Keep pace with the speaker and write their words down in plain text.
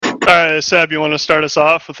right, Seb, you want to start us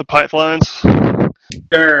off with the pipelines?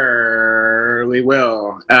 Sure, we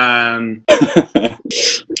will.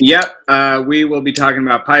 We will be talking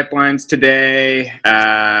about pipelines today.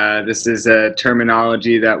 This is a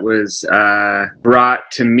terminology that was brought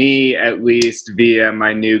to me, at least, via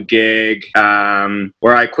my new gig,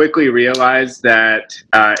 where I quickly realized that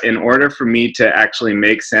in order for me to actually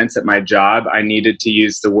make sense at my job, I needed to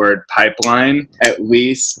use the word pipeline at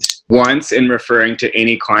least once in referring to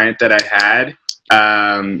any client that I had.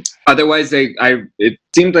 Otherwise, it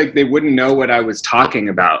seemed like they wouldn't know what I was talking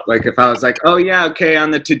about. Like if I was like, oh yeah, okay,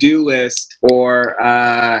 on the to-do list, or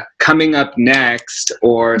coming up next,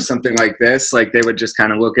 or something like this, like they would just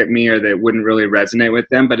kind of look at me, or they wouldn't really resonate with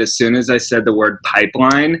them. But as soon as I said the word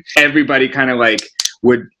pipeline, everybody kind of like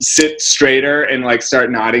would sit straighter and like start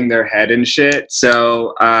nodding their head and shit.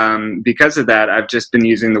 So because of that, I've just been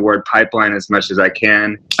using the word pipeline as much as I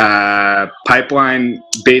can. Pipeline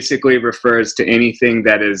basically refers to anything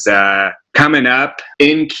that is coming up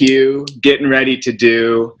in queue, getting ready to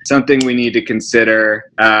do, something we need to consider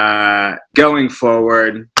going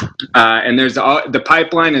forward. And the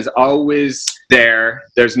pipeline is always there.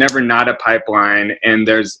 There's never not a pipeline, and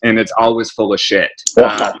it's always full of shit.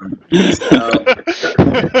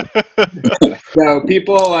 So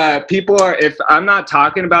people are, if I'm not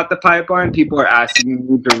talking about the pipeline, people are asking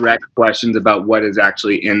me direct questions about what is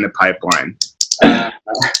actually in the pipeline.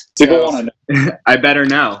 People want to know. I better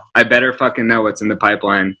know. I better fucking know what's in the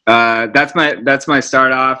pipeline. That's my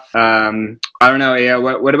start off. I don't know. Yeah.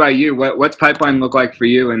 What about you? What's pipeline look like for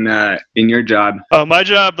you in your job? My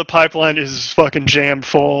job, the pipeline is fucking jammed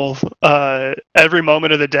full every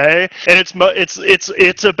moment of the day, and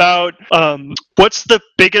it's about what's the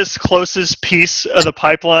biggest, closest piece of the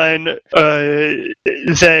pipeline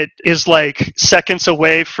that is like seconds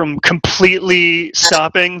away from completely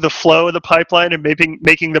stopping the flow of the pipeline and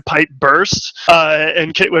making the pipe burst.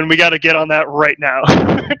 And when we got to get on that right now.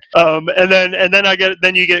 and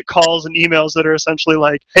then you get calls and emails that are essentially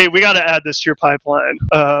like, hey, we got to add this to your pipeline.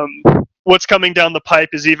 What's coming down the pipe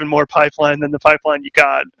is even more pipeline than the pipeline you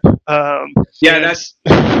got. That's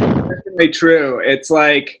definitely true. It's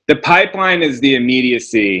like the pipeline is the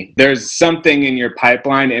immediacy. There's something in your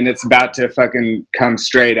pipeline and it's about to fucking come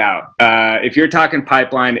straight out. If you're talking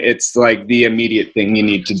pipeline, it's like the immediate thing you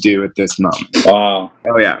need to do at this moment. Wow.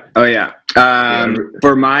 Oh yeah.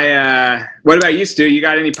 For my, what about you, Stu? You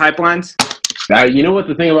got any pipelines? You know what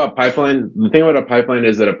the thing about a pipeline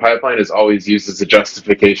is that a pipeline is always used as a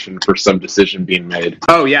justification for some decision being made.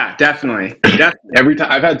 Oh yeah, definitely. Every time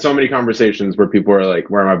I've had so many conversations where people are like,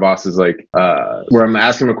 where my boss is like, where I'm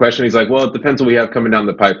asking him a question, he's like, well, it depends what we have coming down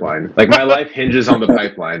the pipeline. Like my life hinges on the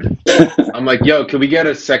pipeline. I'm like, yo, can we get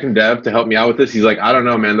a second dev to help me out with this? He's like, I don't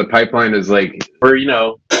know, man. The pipeline is like,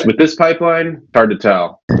 with this pipeline, it's hard to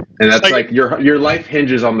tell. And that's like your life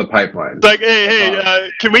hinges on the pipeline. It's like,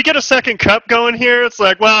 hey, can we get a second cup going here? It's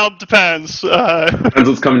like, well, it depends. Depends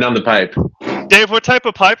what's coming down the pipe. Dave, what type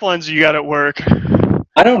of pipelines do you got at work?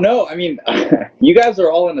 I don't know. I mean, you guys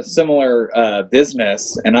are all in a similar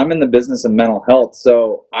business, and I'm in the business of mental health.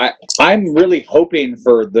 So I'm really hoping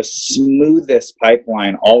for the smoothest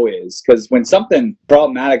pipeline always, because when something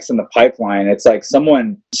problematic's in the pipeline, it's like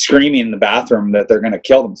someone screaming in the bathroom that they're going to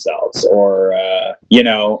kill themselves, or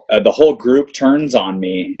the whole group turns on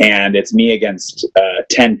me, and it's me against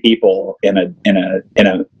 10 people in a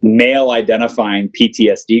male identifying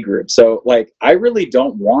PTSD group. So like, I really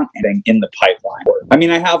don't want anything in the pipeline. I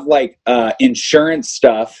mean, I have like insurance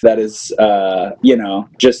stuff that is,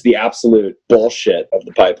 just the absolute bullshit of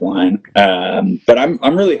the pipeline. But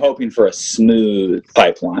I'm really hoping for a smooth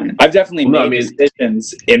pipeline. I've definitely made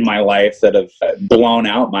decisions in my life that have blown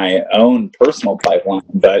out my own personal pipeline.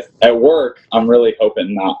 But at work, I'm really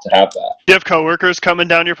hoping not to have that. Do you have coworkers coming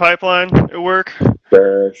down your pipeline at work?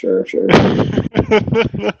 Sure.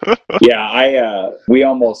 Yeah, we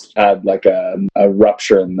almost had like a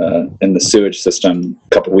rupture in the sewage system a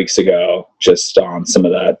couple weeks ago, just on some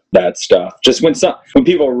of that stuff. Just when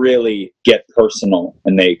people really get personal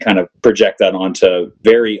and they kind of project that onto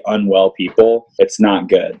very unwell people, it's not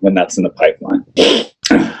good when that's in the pipeline.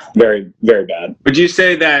 Very, very bad. Would you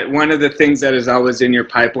say that one of the things that is always in your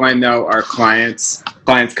pipeline, though, are clients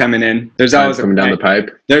coming in? There's always coming down the pipe.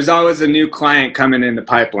 There's always a new client coming in the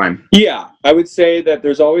pipeline. Yeah, I would say that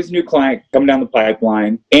there's always a new client coming down the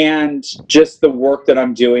pipeline, and just the work that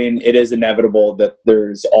I'm doing, it is inevitable that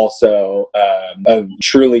there's also a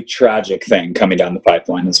truly tragic thing coming down the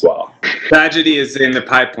pipeline as well. Tragedy is in the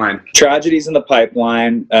pipeline. Tragedy's in the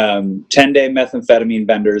pipeline. 10-day methamphetamine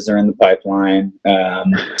vendors are in the pipeline.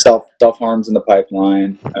 Self-harm's in the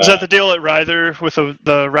pipeline. Is that the deal at Ryther with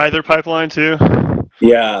the Ryther pipeline too?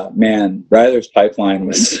 Yeah, man. Ryther's pipeline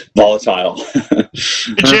was volatile.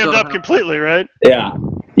 It jammed up completely, right? Yeah.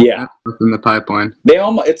 In the pipeline.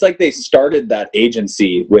 It's like they started that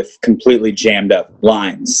agency with completely jammed up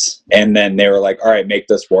lines. And then they were like, all right, make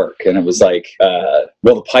this work. And it was like,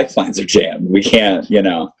 well, the pipelines are jammed. We can't, You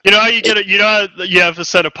know how you get it? You know how you have a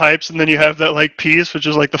set of pipes and then you have that like piece, which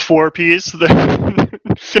is like the 4 piece that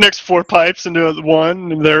connects 4 pipes into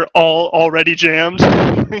one and they're all already jammed.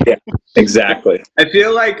 Yeah, exactly. I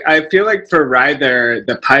feel like for Ryther,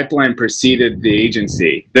 the pipeline preceded the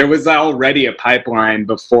agency. There was already a pipeline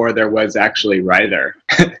before there was actually Ryther.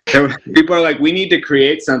 People are like, we need to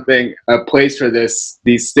create something, a place for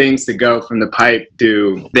these things to go from the pipe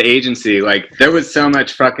to the agency. Like there was so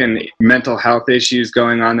much fucking mental health issues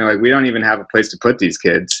going on. They're like, we don't even have a place to put these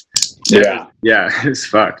kids. Yeah. Yeah, it's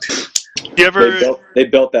fucked. You ever? They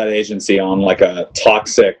built that agency on like a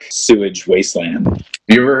toxic sewage wasteland.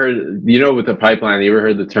 You ever heard, with the pipeline, you ever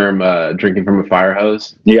heard the term drinking from a fire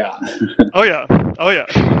hose? Yeah. Oh yeah.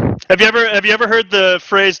 Have you ever heard the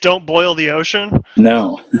phrase "don't boil the ocean"?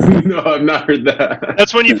 No. No, I've not heard that.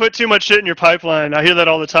 That's when you put too much shit in your pipeline. I hear that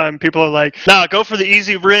all the time. People are like, "Nah, go for the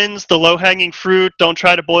easy wins, the low-hanging fruit. Don't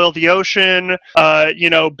try to boil the ocean.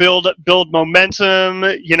 Build momentum.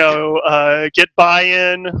 Get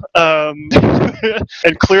buy-in,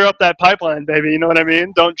 and clear up that pipeline, baby. You know what I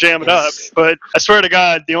mean? Don't jam it up." But I swear to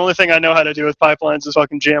God, the only thing I know how to do with pipelines is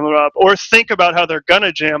fucking jam them up, or think about how they're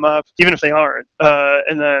gonna jam up, even if they aren't,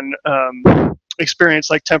 and then experience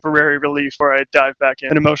like temporary relief where I dive back in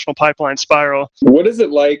an emotional pipeline spiral. What is it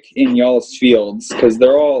like in y'all's fields? Because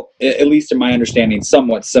they're all, at least in my understanding,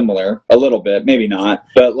 somewhat similar, a little bit, maybe not.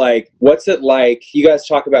 But like, what's it like? You guys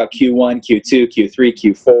talk about Q1, Q2, Q3,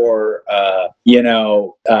 Q4,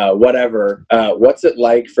 whatever. What's it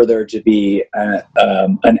like for there to be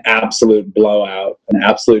an absolute blowout, an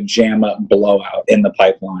absolute jam up blowout in the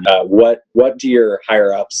pipeline? What do your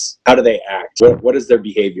higher ups, how do they act? What is their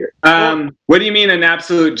behavior? What do you mean an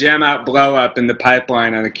absolute jam out blow up in the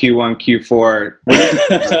pipeline on the Q1, Q4?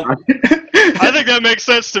 I think that makes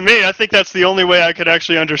sense to me. I think that's the only way I could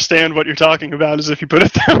actually understand what you're talking about is if you put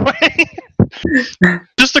it that way.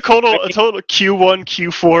 Just a total Q1,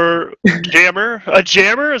 Q4 jammer? A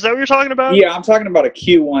jammer? Is that what you're talking about? Yeah, I'm talking about a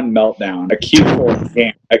Q1 meltdown, a Q4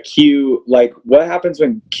 jam, like what happens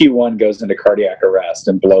when Q1 goes into cardiac arrest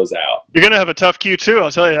and blows out? You're going to have a tough Q2,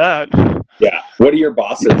 I'll tell you that. Yeah. What are your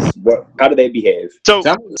bosses? How do they behave? So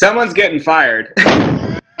someone's getting fired.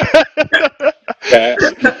 Okay.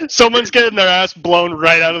 Someone's getting their ass blown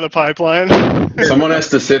right out of the pipeline. Someone has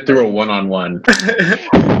to sit through a one-on-one.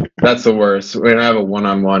 That's the worst. We don't have a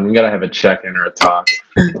one-on-one. We gotta have a check-in or a talk.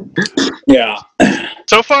 Yeah.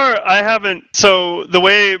 So far, I haven't. So the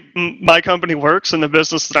way my company works and the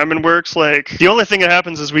business that I'm in works, like the only thing that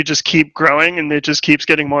happens is we just keep growing and it just keeps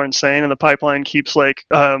getting more insane, and the pipeline keeps warping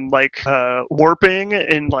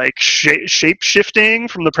and like shape shifting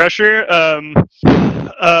from the pressure.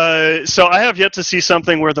 So I have yet to see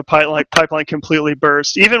something where the pipeline completely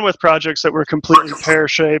burst, even with projects that were completely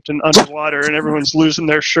pear-shaped and underwater, and everyone's losing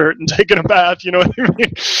their shirt and taking a bath. You know what I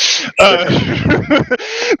mean?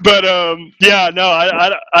 But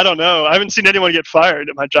I don't know. I haven't seen anyone get fired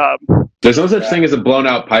at my job. There's no such thing as a blown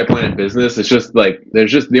out pipeline in business. It's just like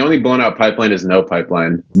the only blown out pipeline is no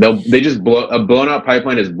pipeline. A blown out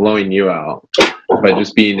pipeline is blowing you out by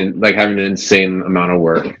just being having an insane amount of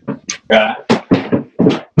work. Yeah.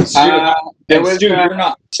 Stu,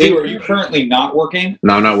 are you currently not working?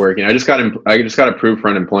 No, I'm not working. I just got approved for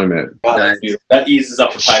unemployment. Wow, that eases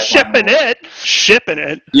up the pipeline. Shipping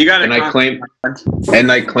it. You got and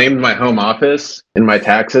I claimed my home office in my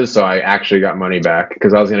taxes, so I actually got money back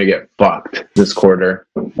because I was gonna get fucked this quarter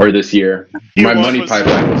or this year. My money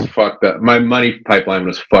pipeline was fucked up. My money pipeline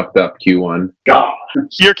was fucked up. Q1. God.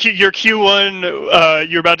 Your Q1,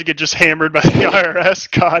 you're about to get just hammered by the IRS.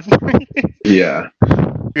 God. Yeah.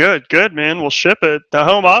 Good, man. We'll ship it. The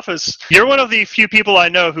home office. You're one of the few people I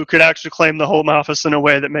know who could actually claim the home office in a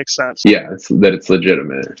way that makes sense. Yeah, it's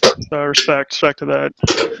legitimate. So respect to that.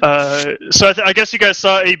 So I guess you guys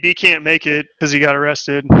saw AB can't make it because he got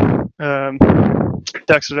arrested.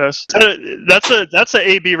 Texted us. That's a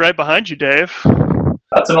AB right behind you, Dave.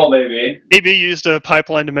 That's an old AB. AB used a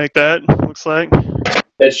pipeline to make that. Looks like.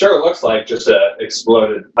 It sure looks like just a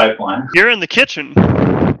exploded pipeline. You're in the kitchen.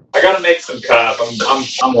 I gotta make some cup.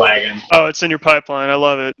 I'm lagging. Oh, it's in your pipeline. I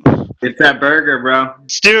love it. It's that burger, bro.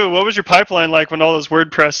 Stu, what was your pipeline like when all those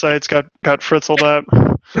WordPress sites got fritzled up?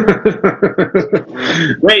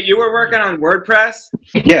 Wait, you were working on WordPress?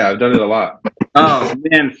 Yeah, I've done it a lot. Oh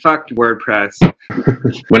man, fuck WordPress.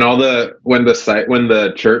 When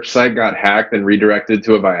the church site got hacked and redirected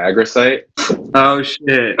to a Viagra site, Oh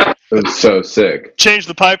shit. it was so sick. Change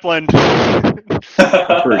the pipeline.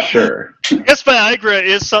 For sure. I guess Viagra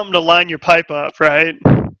is something to line your pipe up, right?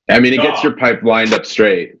 I mean, it gets your pipe lined up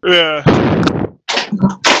straight. Yeah.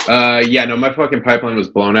 Yeah, no, my fucking pipeline was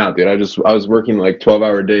blown out, dude. I was working like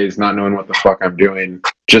 12-hour days, not knowing what the fuck I'm doing,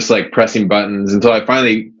 just like pressing buttons until I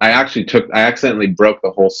accidentally broke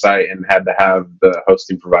the whole site and had to have the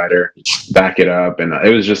hosting provider back it up, and it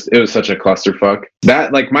was such a clusterfuck.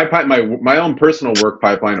 That like my own personal work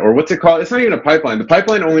pipeline, or what's it called? It's not even a pipeline. The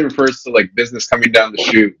pipeline only refers to like business coming down the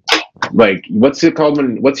chute. Like, what's it called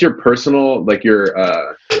what's your personal, like your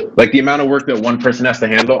like the amount of work that one person has to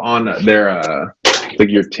handle on their like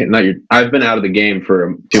I've been out of the game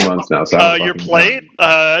for 2 months now. So your plate.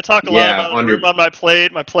 I talk a lot about room on my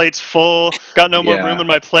plate. My plate's full. Got no more room on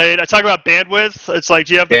my plate. I talk about bandwidth. It's like,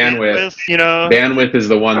 do you have the bandwidth? You know, bandwidth is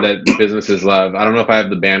the one that businesses love. I don't know if I have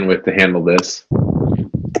the bandwidth to handle this.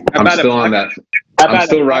 I'm still on that. I'm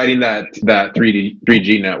still riding that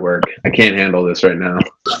 3G network. I can't handle this right now.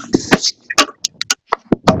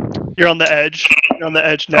 You're on the edge. You're on the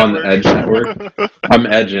edge network. On the edge network. I'm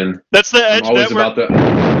edging. That's the edge network.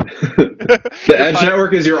 The edge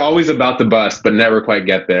network is you're always about to bust, but never quite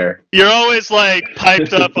get there. You're always like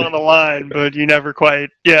piped up on the line, but you never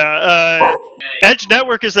quite. Yeah. Edge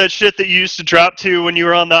network is that shit that you used to drop to when you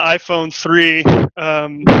were on the iPhone 3.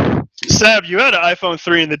 Seb, you had an iPhone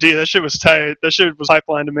 3 in the D. That shit was tight. That shit was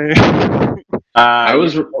pipeline to me.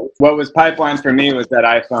 What was pipeline for me was that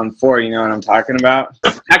iPhone 4. You know what I'm talking about?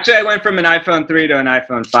 Actually, I went from an iPhone 3 to an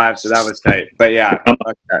iPhone 5, so that was tight. But yeah,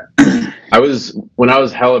 fuck that. When I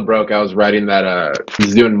was hella broke, I was writing that I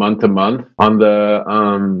was doing month to month on the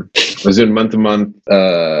I was doing month to month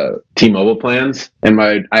T-Mobile plans, and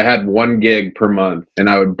I had 1 gig per month, and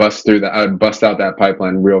I would bust out that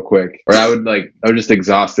pipeline real quick, or I would just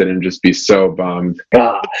exhaust it and just be so bummed.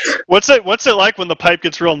 God. What's it like when the pipe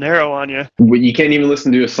gets real narrow on you? You can't even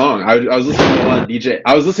listen to a song. I was listening to a lot of DJ.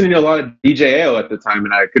 I was listening to a lot of DJ AO at the time,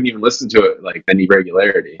 and I couldn't even listen to it like any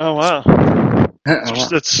regularity. Oh wow.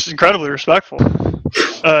 It's incredibly respectful.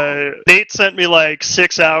 Nate sent me like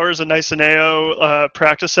 6 hours of Nice and AO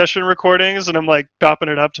practice session recordings, and I'm like chopping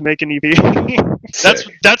it up to make an EP.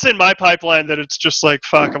 That's in my pipeline. That it's just like,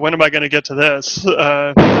 fuck, when am I going to get to this?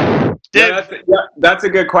 That's a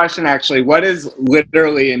good question, actually. What is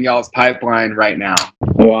literally in y'all's pipeline right now?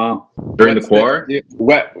 Wow. During the quarter?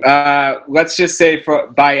 Let's just say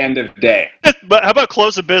by end of day. But how about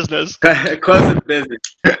close of business? Close of business.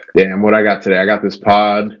 Damn, what I got today? I got this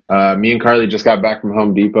pod. Me and Carly just got back from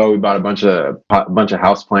Home Depot. We bought a bunch of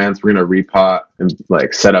house plants. We're gonna repot and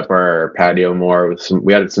like set up our patio more.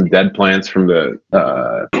 We had some dead plants from the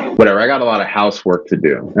whatever. I got a lot of housework to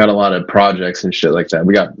do. I got a lot of projects and shit like that.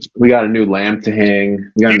 We got a new lamp to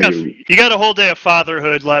hang. You got a whole day of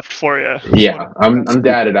fatherhood left for you. Yeah, I'm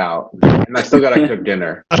dadded out, and I still gotta cook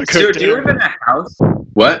dinner. Stuart, do you live in a house?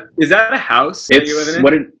 What? Is that a house that you live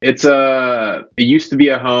in? It used to be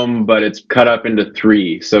a home, but it's cut up into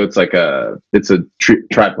 3, so it's like a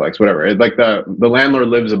triplex, whatever. It's like the landlord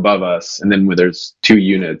lives above us, and then there's 2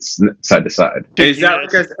 units side to side. Is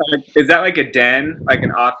that like a den, like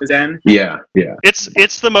an office den? Yeah.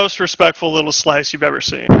 It's the most respectful little slice you've ever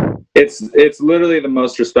seen. It's literally the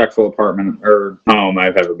most respectful apartment or home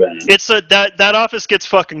I've ever been in. It's that office gets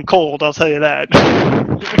fucking cold, I'll tell you that.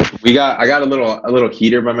 I got a little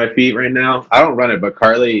heater by my feet right now. I don't run it, but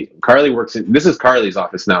Carly works in. This is Carly's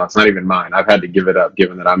office now. It's not even mine. I've had to give it up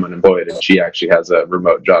given that I'm unemployed, and she actually has a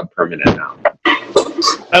remote job permanent now.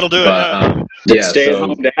 That'll do it. Yeah,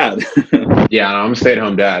 stay-at-home dad. Yeah, I'm a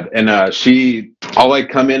stay-at-home dad, and I'll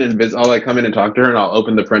come in and talk to her, and I'll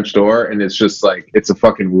open the French door, and it's just like it's a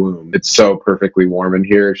fucking womb. It's so perfectly warm in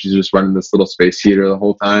here. She's just running this little space heater the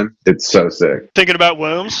whole time. It's so sick. Thinking about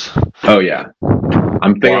wombs? Oh yeah,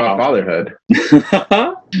 I'm thinking about fatherhood.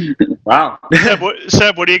 Wow.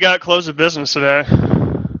 Seb, what do you got close of business today?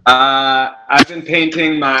 I've been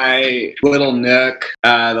painting my little nook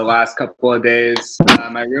the last couple of days.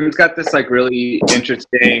 My room's got this like really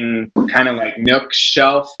interesting kind of like nook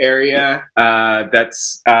shelf area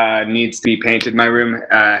that's needs to be painted. My room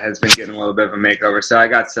has been getting a little bit of a makeover, so I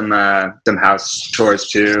got some house chores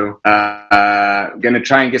too. Gonna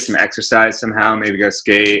try and get some exercise somehow, maybe go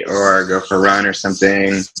skate or go for a run or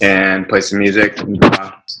something, and play some music,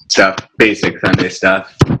 stuff, basic Sunday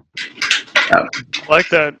stuff. Like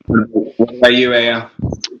that. What about you, Ao?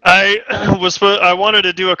 I wanted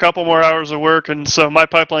to do a couple more hours of work, and so my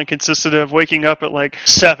pipeline consisted of waking up at like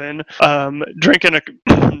 7, drinking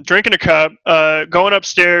a cup, going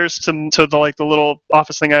upstairs to the little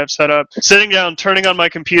office thing I have set up, sitting down, turning on my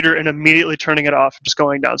computer, and immediately turning it off, just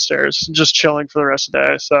going downstairs, just chilling for the rest of the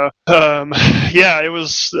day. So yeah, it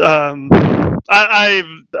was. I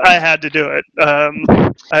had to do it. I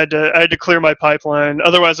had to clear my pipeline.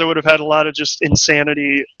 Otherwise, I would have had a lot of just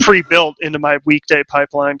insanity pre-built into my weekday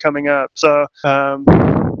pipeline coming up. So I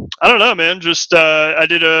don't know, man. Just I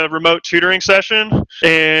did a remote tutoring session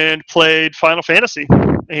and played Final Fantasy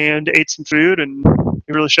and ate some food and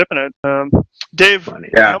really shipping it. Dave,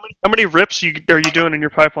 Yeah. how many rips are you doing in your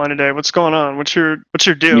pipeline today? What's going on? What's your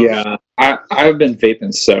deal? Yeah, I've been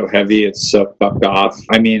vaping so heavy, it's so fucked off.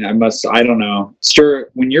 I mean, I don't know. Sir,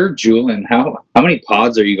 when you're juuling, how many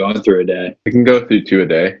pods are you going through a day? I can go through 2 a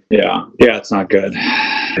day. Yeah, it's not good.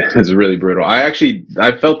 It's really brutal. I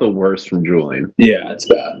felt the worst from juuling. Yeah, it's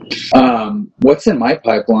bad. What's in my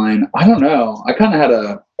pipeline? I don't know. I kind of had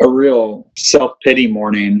a real self-pity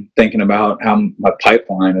morning thinking about how my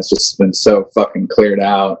pipeline has just been so fucking cleared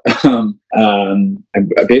out.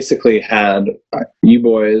 I basically had you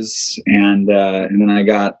boys and then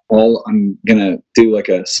I'm gonna do like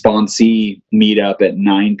a sponsee meetup at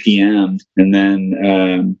 9 p.m. and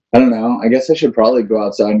then I don't know, I guess I should probably go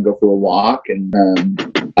outside and go for a walk. And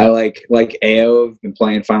I like AO have been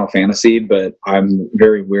playing Final Fantasy, but I'm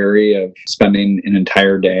very weary of spending an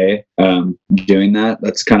entire day doing that.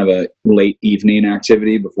 That's kind of a late evening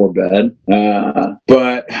activity before bed.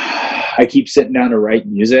 But I keep sitting down to write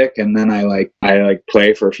music, and then I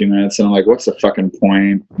play for a few minutes, and I'm like, what's the fucking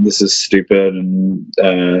point? This is stupid, and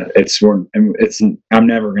I'm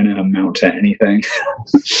never gonna amount to anything.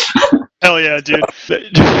 Hell yeah, dude.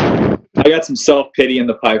 I got some self-pity in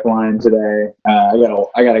the pipeline today.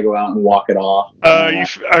 I gotta go out and walk it off.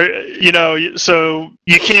 So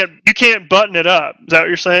you can't button it up. Is that what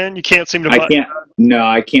you're saying? You can't seem to button it up? No,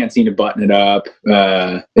 I can't seem to button it up.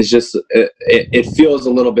 It's just, it feels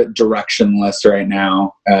a little bit directionless right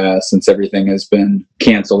now, since everything has been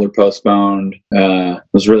canceled or postponed.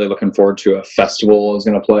 Was really looking forward to a festival I was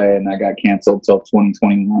going to play, and that got canceled till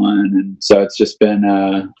 2021. And so it's just been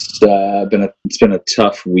a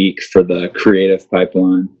tough week for the creative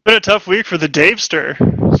pipeline. It's been a tough week for the Davester.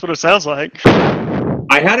 That's what it sounds like.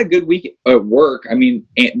 I had a good week at work. I mean,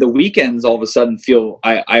 the weekends all of a sudden feel,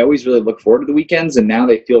 I always really look forward to the weekends, and now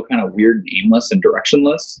they feel kind of weird and aimless and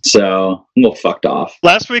directionless. So I'm a little fucked off.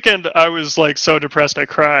 Last weekend, I was like so depressed I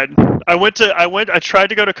cried. I tried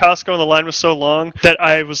to go to Costco, and the line was so long that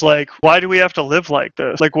I was like, why do we have to live like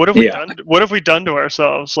this? Like, what have we done? What have we done to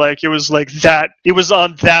ourselves? Like, it was like that. It was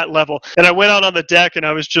on that level. And I went out on the deck, and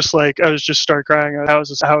I was just start crying. How is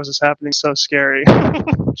this happening? So scary.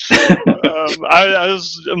 I was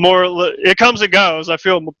more. It comes and goes. I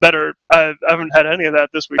feel better. I haven't had any of that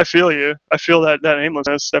this week. I feel you. I feel that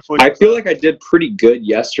aimlessness definitely. I feel like I did pretty good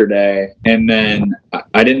yesterday, and then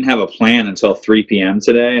I didn't have a plan until 3 p.m.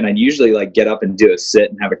 today. And I'd usually like get up and do a sit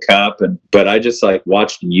and have a cup, but I just like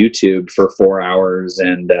watched YouTube for 4 hours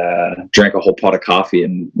and drank a whole pot of coffee,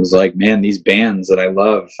 and was like, man, these bands that I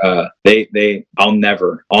love, I'll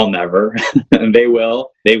never, and they will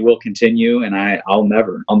continue, and I'll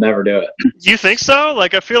never do it. You think so?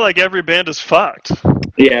 Like, I feel like every band is fucked.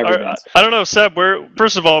 Yeah, I don't know, Seb.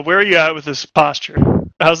 First of all, where are you at with this posture?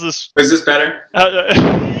 How's this? Is this better?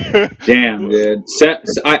 Damn, dude.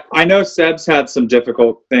 I know Seb's had some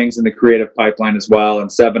difficult things in the creative pipeline as well,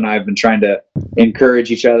 and Seb and I have been trying to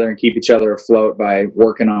encourage each other and keep each other afloat by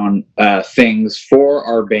working on things for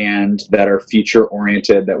our band that are future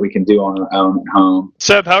oriented that we can do on our own at home.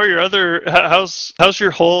 Seb, how's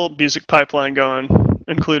your whole music pipeline going,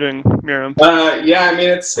 including Miram? Yeah, I mean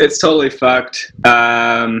it's totally fucked.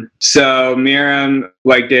 So Miram,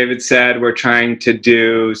 like David said, we're trying to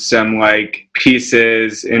do some like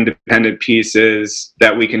independent pieces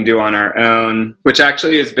that we can do on our own, which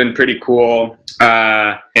actually has been pretty cool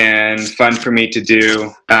and fun for me to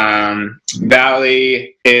do.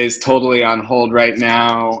 Valley is totally on hold right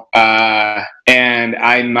now, and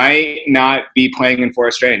I might not be playing in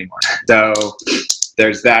Forest Ray anymore. So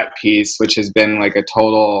there's that piece, which has been like a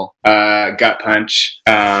total gut punch.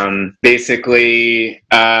 Basically,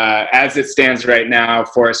 as it stands right now,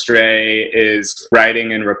 Forest Ray is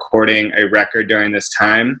writing and recording a record during this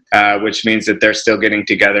time, which means that they're still getting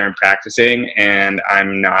together and practicing, and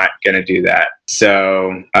I'm not going to do that.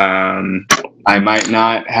 So I might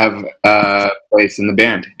not have a place in the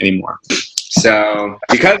band anymore. So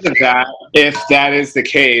because of that, if that is the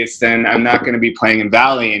case, then I'm not going to be playing in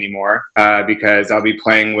Valley anymore because I'll be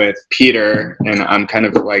playing with Peter, and I'm kind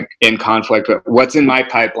of like in conflict. But what's in my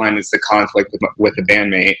pipeline is the conflict with a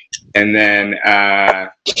bandmate. And then I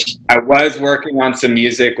was working on some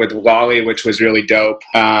music with Wally, which was really dope,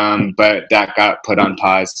 but that got put on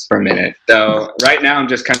pause for a minute. So right now I'm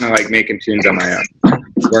just kind of like making tunes on my own,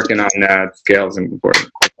 working on scales and recording.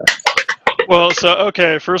 Well, so,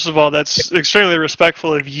 okay, first of all, that's extremely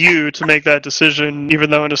respectful of you to make that decision, even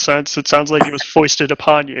though, in a sense, it sounds like it was foisted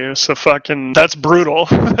upon you. So fucking, that's brutal.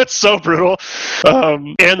 That's so brutal.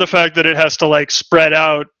 And the fact that it has to, like, spread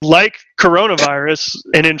out like coronavirus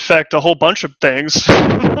and infect a whole bunch of things.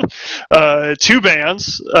 2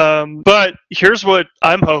 bands. But here's what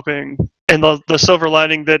I'm hoping. And the silver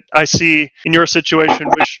lining that I see in your situation,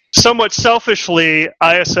 which somewhat selfishly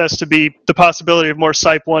I assess to be the possibility of more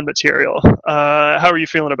Sype 1 material. How are you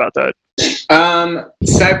feeling about that?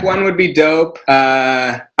 Sype 1 would be dope.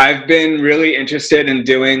 I've been really interested in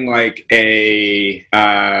doing like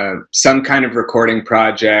some kind of recording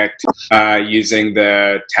project using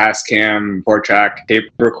the Tascam 4-track tape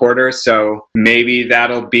recorder. So maybe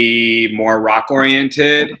that'll be more rock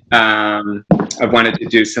oriented. I've wanted to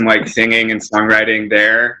do some like singing and songwriting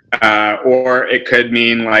there, or it could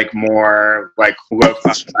mean like more like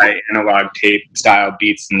lo-fi analog tape style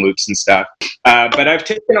beats and loops and stuff. But I've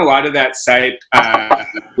taken a lot of that Sype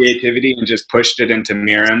creativity and just pushed it into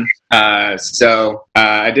Mirim. So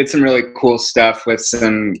I did some really cool stuff with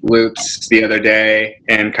some loops the other day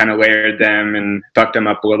and kind of layered them and fucked them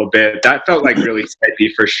up a little bit. That felt like really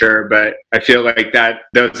Sype for sure, but I feel like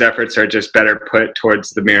those efforts are just better put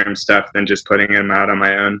towards the Mirim stuff than just putting them out on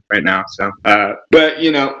my own right now. So, but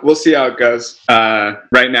you know, we'll see how it goes.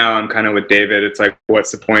 Right now I'm kind of with David. It's like,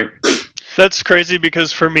 what's the point? That's crazy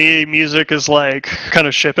because for me, music is like kind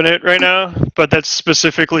of shipping it right now, but that's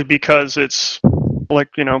specifically because it's like,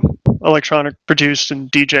 you know, electronic produced and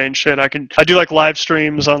DJ and shit. I do like live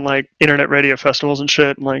streams on like internet radio festivals and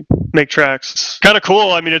shit and like make tracks. It's kind of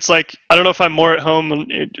cool. I mean, it's like, I don't know if I'm more at home on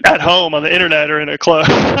the internet or in a club.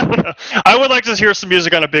 I don't know. I would like to hear some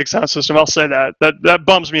music on a big sound system. I'll say that. That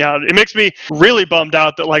bums me out. It makes me really bummed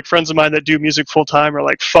out that like friends of mine that do music full time are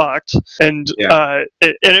like fucked. And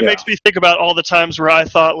it makes me think about all the times where I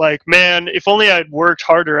thought like, man, if only I'd worked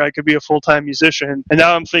harder, I could be a full-time musician. And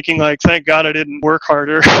now I'm thinking like, thank God I didn't work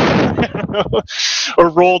harder or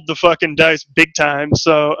rolled the fucking dice big time.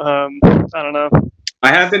 So I don't know.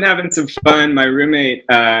 I have been having some fun. My roommate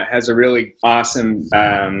has a really awesome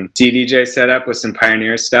CDJ setup with some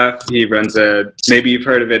Pioneer stuff. He runs maybe you've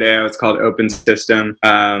heard of it, it's called Open System,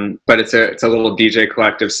 but it's a little DJ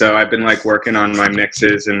collective. So I've been like working on my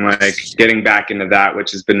mixes and like getting back into that, which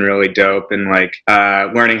has been really dope, and like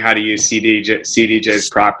learning how to use CDJs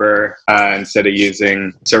proper instead of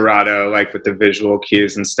using Serato, like with the visual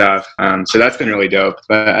cues and stuff. So that's been really dope,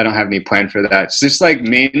 but I don't have any plan for that. It's just like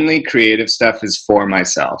mainly creative stuff is for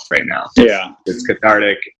myself right now. Yeah, it's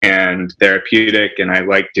cathartic and therapeutic, and I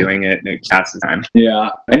like doing it, and it passes time.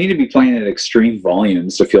 Yeah, I need to be playing at extreme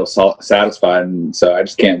volumes to feel satisfied, and so I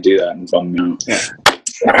just can't do that in some note.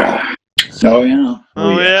 Yeah. Oh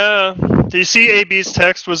yeah. Do you see AB's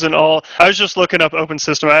text was in all? I was just looking up Open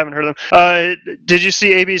System. I haven't heard of them. Did you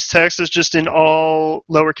see AB's text is just in all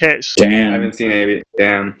lowercase? Damn. I haven't seen AB.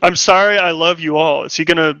 Damn. I'm sorry. I love you all. Is he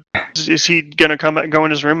gonna go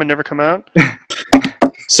in his room and never come out?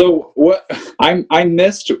 So what? I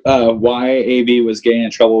missed why AB was getting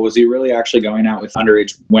in trouble. Was he really actually going out with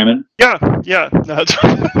underage women? Yeah.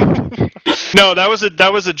 No, that was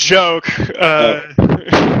a joke.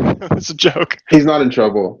 It's a joke. He's not in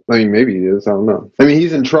trouble. I mean, maybe he is. I don't know. I mean,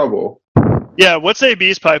 he's in trouble. Yeah, what's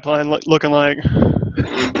AB's pipeline looking like?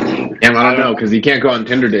 Damn, I don't know, because he can't go on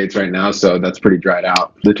Tinder dates right now, so that's pretty dried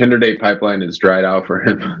out. The Tinder date pipeline is dried out for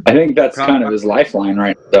him. I think that's kind of his lifeline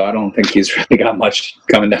right now, so I don't think he's really got much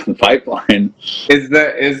coming down the pipeline. Is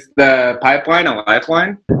the pipeline a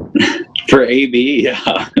lifeline? For AB,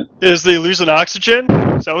 yeah. Is he losing oxygen?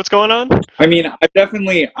 Is that what's going on? I mean, I've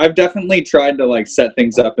definitely tried to like set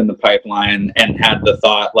things up in the pipeline and had the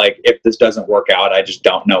thought like, if this doesn't work out, I just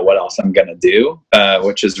don't know what else I'm gonna do,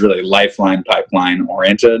 which is really lifeline pipeline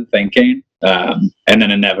oriented thinking. And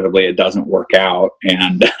then inevitably it doesn't work out,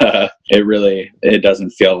 and it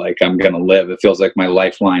doesn't feel like I'm going to live. It feels like my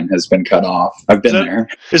lifeline has been cut off. I've been there.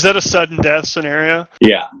 Is that a sudden death scenario?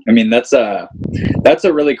 Yeah. I mean, that's a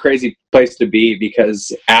really crazy place to be,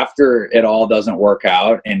 because after it all doesn't work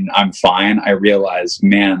out and I'm fine, I realize,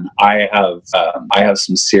 man, I have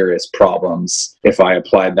some serious problems if I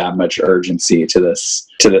applied that much urgency to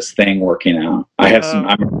this thing working out. I have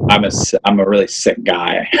I'm a really sick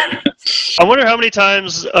guy. I wonder how many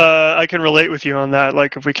times I can relate with you on that.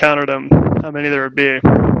 Like, if we counted them, how many there would be?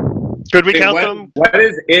 Could we count them? What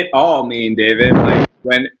does it all mean, David? Like,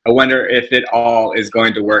 I wonder if it all is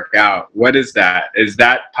going to work out. What is that? Is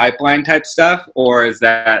that pipeline type stuff, or is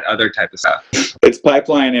that other type of stuff? It's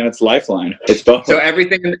pipeline and it's lifeline. It's both. So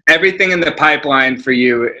everything in the pipeline for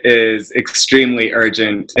you is extremely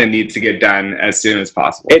urgent and needs to get done as soon as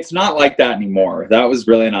possible. It's not like that anymore. That was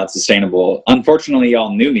really not sustainable. Unfortunately,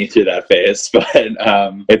 y'all knew me through that phase, but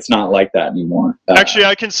it's not like that anymore. Actually,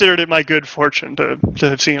 I considered it my good fortune to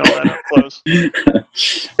have seen all that up close.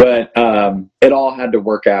 But it all had to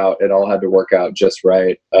work out. It all had to work out just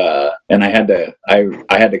right. And I had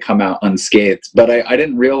to come out unscathed. But I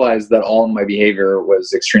didn't realize that all of my behavior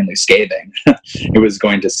was extremely scathing. It was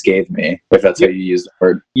going to scathe me, if that's how you use the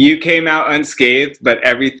word. You came out unscathed, but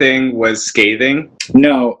everything was scathing?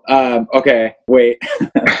 No. Okay, wait.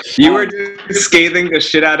 You were just scathing the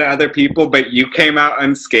shit out of other people, but you came out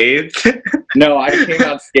unscathed? No, I came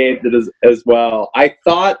out scathed as well. I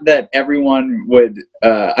thought that everyone would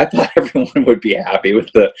be happy with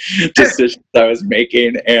the decisions I was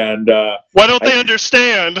making, and why don't they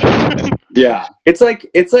understand? Yeah, it's like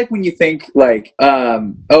when you think like,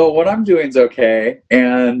 oh, what I'm doing is okay,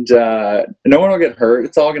 and no one will get hurt.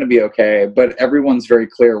 It's all going to be okay, but everyone's very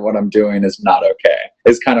clear what I'm doing is not okay.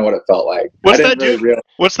 Is kind of what it felt like. What's that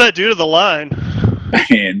do to the line? I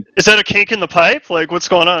mean, is that a kink in the pipe? Like, what's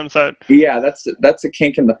going on with that? Yeah, that's a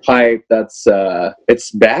kink in the pipe. That's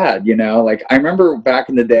it's bad, you know. Like, I remember back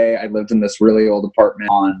in the day, I lived in this really old apartment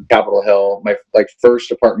on Capitol Hill, my first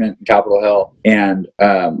apartment in Capitol Hill, and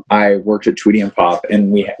I worked at Tweety and Pop,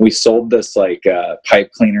 and we sold this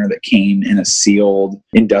pipe cleaner that came in a sealed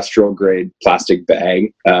industrial grade plastic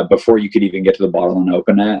bag before you could even get to the bottle and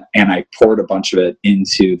open it, and I poured a bunch of it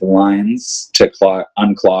into the lines to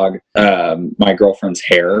unclog my girlfriend's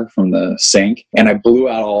hair from the sink, and I blew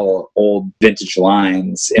out all old vintage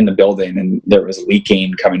lines in the building, and there was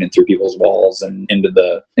leaking coming in through people's walls and into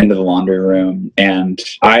the laundry room. And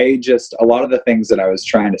a lot of the things that I was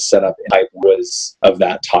trying to set up in pipe was of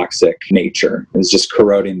that toxic nature. It was just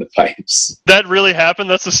corroding the pipes. That really happened?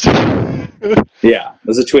 That's a story. Yeah, it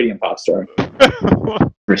was a Tweety and Pop story.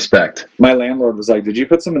 Respect. My landlord was like, "Did you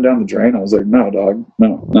put something down the drain?" I was like, "No, dog.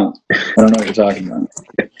 No. I don't know what you're talking about."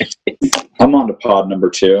 I'm on to pod number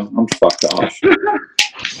 2. I'm fucked off.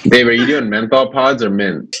 Dave, are you doing menthol pods or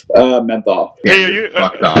mint? Menthol. Hey, are you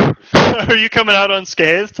fucked off? Are you coming out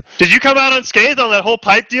unscathed? Did you come out unscathed on that whole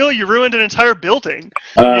pipe deal? You ruined an entire building.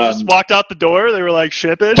 You just walked out the door. They were like,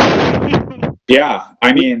 "Ship it." Yeah,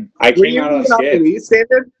 I mean, I came out unscathed.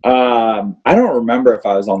 I don't remember if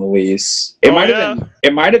I was on the lease. It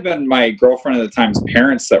might have been my girlfriend at the time's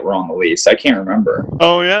parents that were on the lease. I can't remember.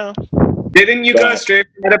 Oh yeah. Didn't you go straight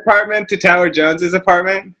from that apartment to Tyler Jones's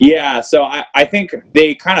apartment? Yeah, so I think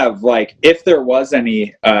they kind of like, if there was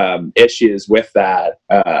any issues with that,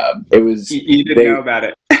 it was... You didn't know about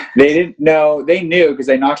it. They didn't know. They knew because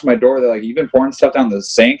they knocked on my door. They're like, "You've been pouring stuff down the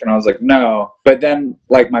sink?" And I was like, "No." But then,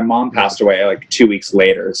 like, my mom passed away like 2 weeks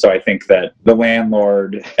later. So I think that the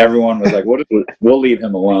landlord, everyone was like, we'll leave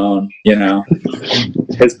him alone. You know,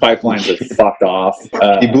 his pipelines are fucked off.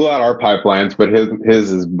 He blew out our pipelines, but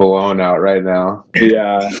his is blown out right now.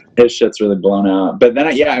 Yeah, his shit's really blown out. But then,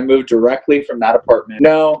 I moved directly from that apartment.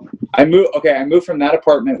 No, I moved from that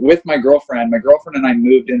apartment with my girlfriend. My girlfriend and I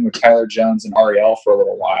moved in with Tyler Jones and Ariel for a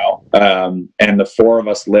little while. And the 4 of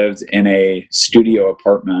us lived in a studio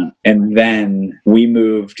apartment. And then we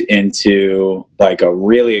moved into like a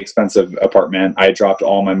really expensive apartment. I dropped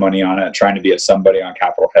all my money on it, trying to be a somebody on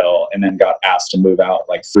Capitol Hill, and then got asked to move out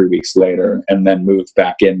like 3 weeks later, and then moved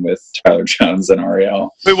back in with Tyler Jones and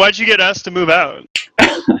Ariel. Wait, why'd you get asked to move out?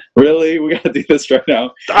 Really? We gotta do this right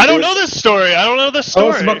now. I don't know this story. Oh, it's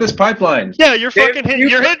about this pipeline. Yeah, you're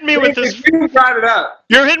hitting me with this. You brought it up.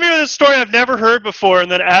 You're hitting me with a story I've never heard before,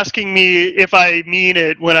 and then asking me if I mean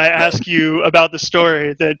it when I ask you about the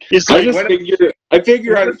story. That is like, I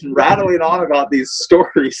figure I've been rattling on about these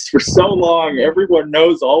stories for so long. Everyone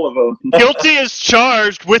knows all of them. Guilty is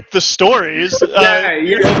charged with the stories. You're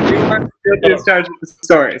guilty as charged with the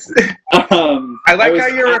stories. I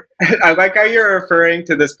like how you're referring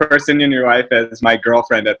to this person in your life as my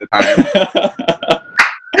girlfriend at the time.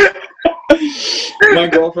 my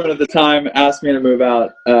girlfriend at the time asked me to move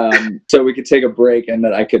out so we could take a break and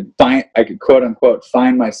that I could quote unquote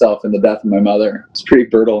find myself in the death of my mother. It's pretty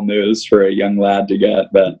brutal news for a young lad to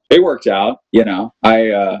get, but it worked out. You know,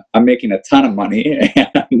 I'm making a ton of money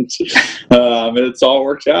and it's all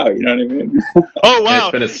worked out. You know what I mean? Oh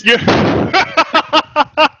wow!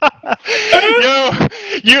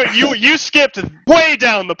 You skipped way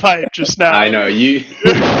down the pipe just now. I know you.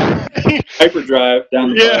 Hyperdrive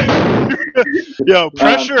down the pipe. Yo,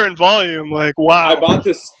 pressure and volume, like wow. I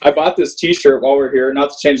bought this T-shirt while we're here. Not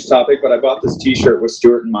to change the topic, but I bought this T-shirt with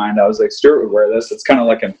Stuart in mind. I was like, Stuart would wear this. It's kind of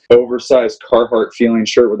like an oversized Carhartt feeling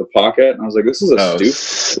shirt with a pocket, and I was like, this is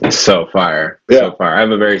so fire. Yeah. So fire. I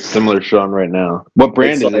have a very similar shirt on right now. What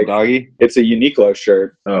brand is it, doggy? It's a Uniqlo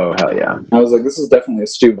shirt. Oh hell yeah! I was like, this is definitely a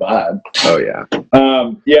Stu vibe. Oh yeah.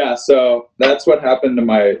 Yeah. So that's what happened to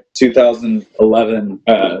my 2011,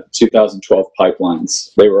 2012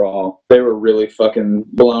 pipelines. They were really fucking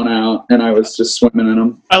blown out, and I was just swimming in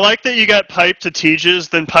them. I like that you got piped to Tejas,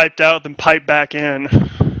 then piped out, then piped back in.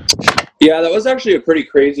 Yeah, that was actually a pretty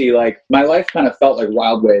crazy, like, my life kind of felt like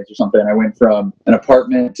Wild Waves or something. I went from an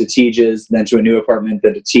apartment to Tejas, then to a new apartment,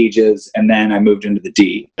 then to Tejas, and then I moved into the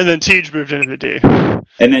D. And then Tej moved into the D.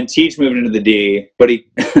 And then Tej moved into the D, but he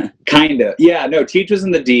kind of. Yeah, no, Tej was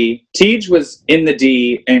in the D. Tej was in the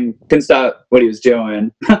D and couldn't stop what he was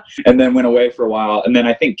doing, and then went away for a while, and then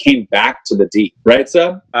I think came back to the D. Right,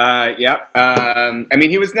 Seb? Yep. I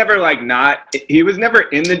mean, he was never in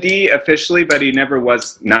the D officially, but he never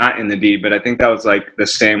was not in the D. But I think that was like the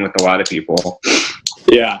same with a lot of people.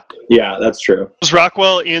 Yeah, that's true. Was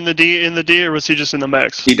Rockwell in the D, or was he just in the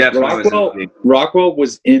mix? He definitely was in the D. Rockwell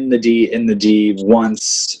was in the D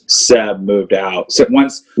once Seb moved out. So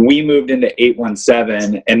once we moved into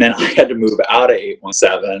 817, and then I had to move out of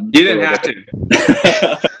 817. You didn't have to.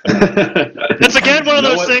 It's again one of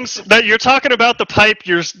those things that you're talking about the pipe.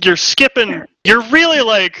 You're skipping. You're really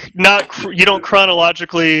like you don't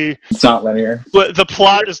chronologically. It's not linear. The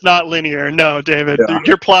plot is not linear. No, David,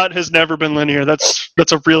 your plot has never been linear. That's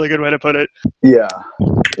a really good way to put it. Yeah.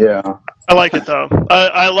 I like it though.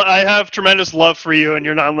 I have tremendous love for you and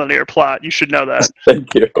your non-linear plot. You should know that.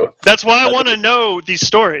 Thank you. That's why I want to know these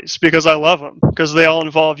stories, because I love them, because they all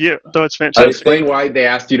involve you. So it's fantastic. Explain why they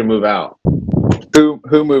asked you to move out.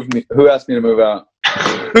 Who moved me? Who asked me to move out?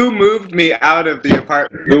 Who moved me out of the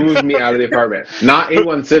apartment? Who moved me out of the apartment? Not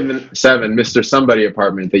 8177, Mr. Somebody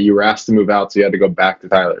apartment that you were asked to move out, so you had to go back to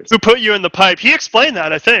Tyler's. Who put you in the pipe? He explained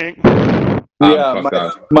that, I think.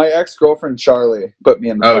 Yeah, my ex-girlfriend Charlie put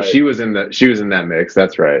me in the pipe. she was in that mix.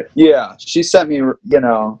 That's right. Yeah, she sent me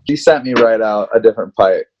right out a different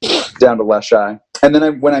pipe down to Leshai. And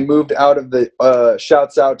then when I moved out of the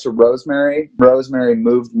shouts out to Rosemary. Rosemary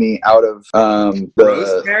moved me out of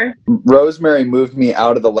Rosemary moved me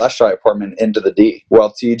out of the Leshai apartment into the D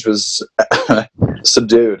while Tej was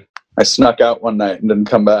subdued. I snuck out one night and didn't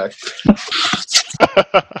come back.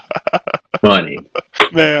 Funny.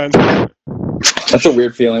 Man. That's a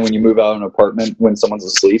weird feeling when you move out of an apartment when someone's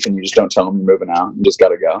asleep and you just don't tell them you're moving out. You just got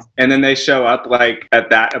to go. And then they show up like at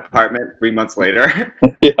that apartment 3 months later.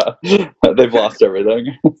 Yeah, they've lost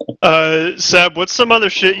everything. Seb, what's some other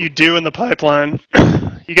shit you do in the pipeline?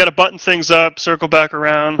 You got to button things up, circle back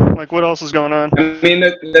around. Like, what else is going on? I mean,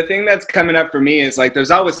 the thing that's coming up for me is like,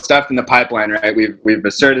 there's always stuff in the pipeline, right? We've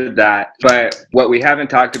asserted that, but what we haven't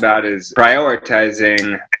talked about is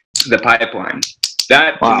prioritizing the pipeline.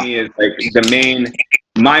 That to me is like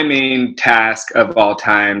my main task of all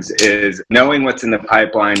times is knowing what's in the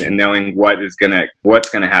pipeline and knowing what's gonna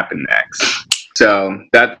happen next. So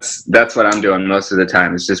that's what I'm doing most of the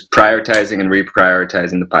time, is just prioritizing and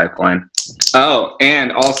reprioritizing the pipeline. Oh,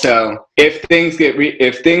 and also if things get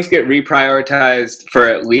reprioritized for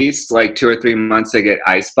at least like 2 or 3 months, they get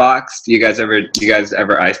iceboxed. Do you guys ever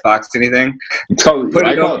iceboxed anything? I call it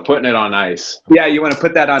putting it on ice. Yeah, you want to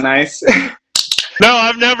put that on ice? No,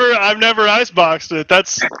 I've never iceboxed it.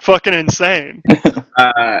 That's fucking insane.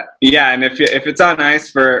 Yeah, and if it's on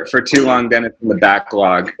ice for too long, then it's in the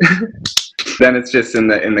backlog. Then it's just in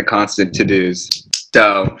the constant to-dos.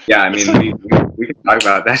 So yeah, I mean, we can talk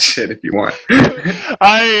about that shit if you want.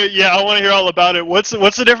 I want to hear all about it. What's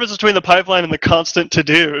the difference between the pipeline and the constant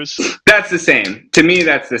to-dos? That's the same. To me,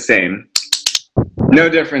 that's the same. No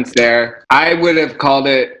difference there. I would have called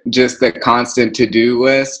it just the constant to-do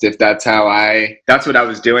list if that's what I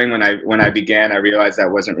was doing when I began. I realized that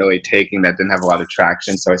wasn't really taking, that didn't have a lot of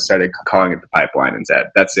traction, so I started calling it the pipeline instead.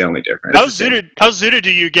 That's the only difference. How zooted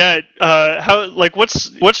do you get?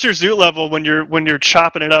 What's your zoot level when you're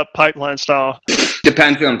chopping it up pipeline style?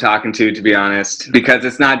 Depends who I'm talking to be honest, because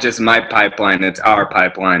it's not just my pipeline, it's our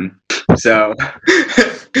pipeline. So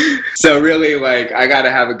So really, like, I got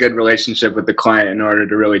to have a good relationship with the client in order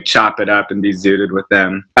to really chop it up and be zooted with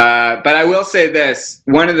them. But I will say this,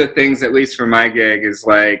 one of the things, at least for my gig, is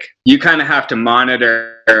like, you kind of have to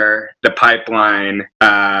monitor the pipeline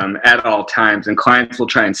at all times, and clients will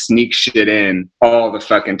try and sneak shit in all the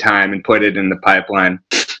fucking time and put it in the pipeline.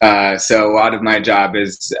 So a lot of my job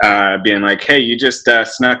is being like, hey, you just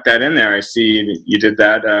snuck that in there. I see you did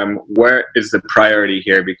that. Where is the priority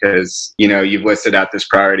here? Because, you know, you've listed out this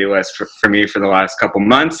priority list for me for the last couple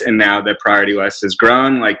months, and now the priority list has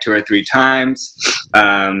grown like 2 or 3 times.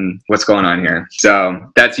 What's going on here?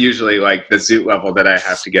 So that's usually like the zoot level that I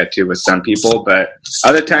have to get to with some people, but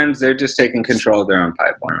other times they're just taking control of their own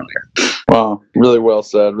pipeline. Wow, really well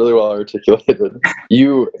said, really well articulated.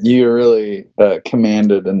 You really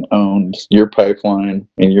commanded and owned your pipeline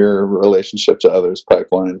and your relationship to others'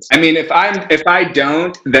 pipelines. I mean, if I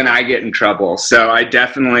don't, then I get in trouble. So I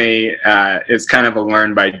definitely, it's kind of a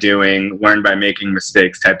learn by doing, learn by making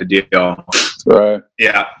mistakes type of deal. Right.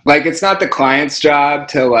 Yeah. Like, it's not the client's job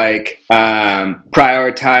to like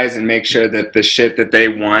prioritize and make sure that the shit that they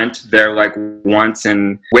want, their like wants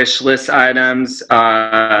and wish list items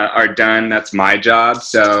are done. That's my job.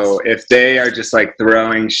 So if they are just like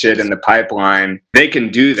throwing shit in the pipeline, they can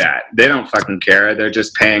do that. They don't fucking care. They're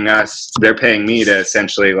just paying us. They're paying me to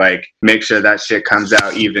essentially like make sure that shit comes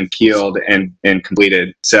out even keeled and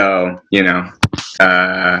completed. So, you know,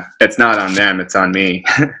 it's not on them. It's on me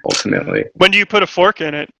ultimately. When do you put a fork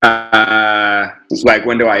in it? Like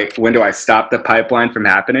when do I stop the pipeline from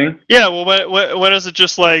happening? Yeah, well, when is it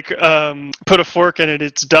just like put a fork in it?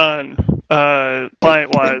 It's done.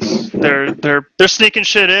 Client wise, they're sneaking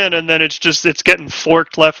shit in, and then it's getting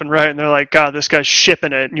forked left and right, and they're like, God, this guy's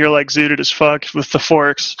shipping it, and you're like zooted as fuck with the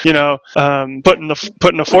forks, you know, putting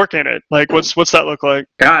a fork in it. Like, what's that look like?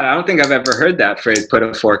 God, I don't think I've ever heard that phrase, put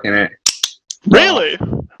a fork in it. Really?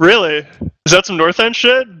 Is that some North End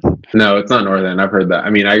shit? No, it's not North End. I've heard that. I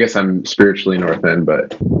mean, I guess I'm spiritually North End,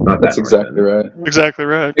 but not That's that exactly right. Exactly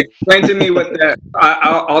right. Explain to me what that.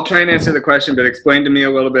 I'll try and answer the question, but explain to me a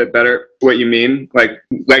little bit better what you mean. Like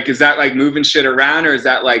is that like moving shit around, or is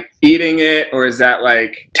that like eating it, or is that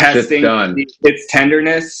like testing its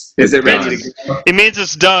tenderness? Is it ready to go? It means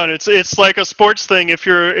it's done. It's like a sports thing. If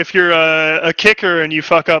you're a kicker and you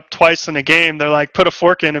fuck up twice in a game, they're like, put a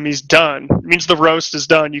fork in him. He's done. It means the roast is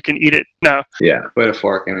done. You can eat it now. Yeah, put a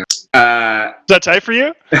fork in it. Is that tight for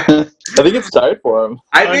you? I think it's tight for him.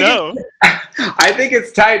 I know. I think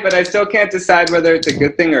it's tight, but I still can't decide whether it's a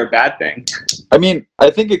good thing or a bad thing. I mean,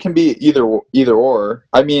 I think it can be either or.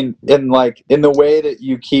 I mean, in the way that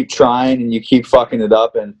you keep trying and you keep fucking it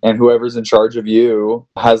up, and whoever's in charge of you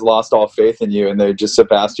has lost all faith in you, and they just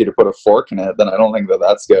have asked you to put a fork in it, then I don't think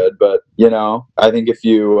that's good. But, you know, I think if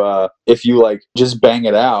you like just bang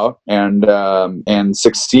it out and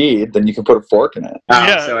succeed, then you can put a fork in it.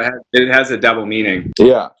 Yeah. So it has a double meaning.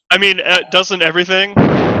 Yeah. I mean, doesn't everything?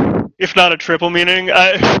 If not a triple meaning,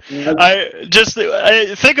 I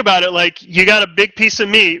think about it like you got a big piece of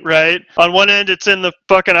meat, right? On one end, it's in the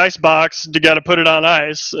fucking ice box. You got to put it on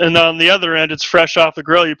ice, and on the other end, it's fresh off the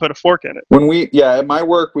grill. You put a fork in it. At my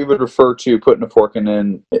work, we would refer to putting a fork in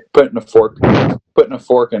it.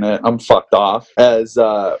 I'm fucked off. As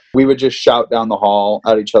we would just shout down the hall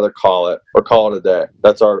at each other, call it a day.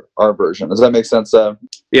 That's our version. Does that make sense?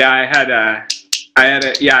 Yeah, I've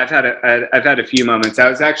had a few moments. I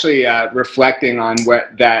was actually reflecting on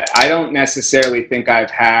that I don't necessarily think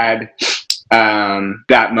I've had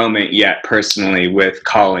that moment yet personally with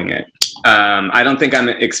calling it. I don't think I'm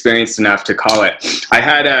experienced enough to call it. I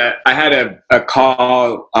had a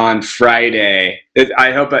call on Friday.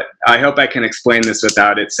 I hope I can explain this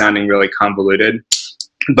without it sounding really convoluted.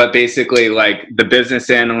 But basically, like, the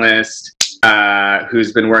business analyst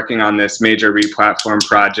who's been working on this major replatform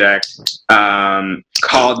project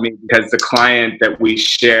called me because the client that we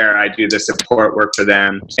share, I do the support work for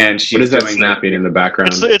them, and she's what is that doing snapping in the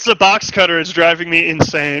background? It's a box cutter. It's driving me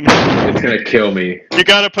insane. It's gonna kill me. You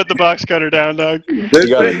gotta put the box cutter down, Doug. You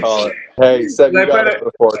gotta call it. Hey, Seb, you gotta put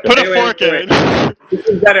a fork in it. Put a fork in it. This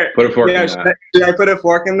is better. Put a fork in that. Should I put a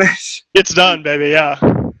fork in this? It's done, baby. Yeah.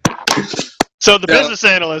 So the business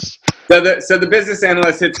analyst. So the business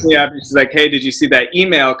analyst hits me up and she's like, "Hey, did you see that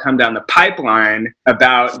email come down the pipeline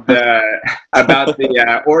about the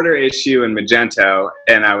order issue in Magento?"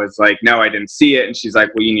 And I was like, "No, I didn't see it." And she's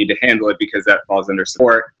like, "Well, you need to handle it because that falls under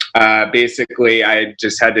support." Basically, I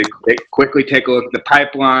just had to quickly take a look at the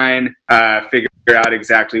pipeline, figure out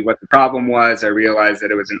exactly what the problem was. I realized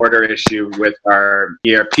that it was an order issue with our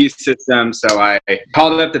ERP system. So I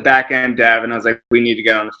called up the back-end dev and I was like, we need to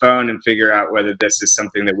get on the phone and figure out whether this is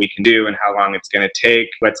something that we can do. do and how long it's going to take.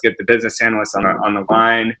 Let's get the business analyst on the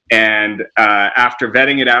line. And after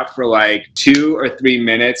vetting it out for like 2 or 3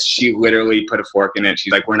 minutes, she literally put a fork in it.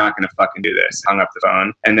 She's like, we're not going to fucking do this. Hung up the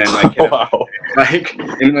phone. And then like,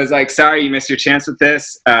 and was like, sorry, you missed your chance with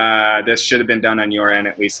this. This should have been done on your end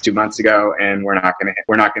at least 2 months ago. And we're not going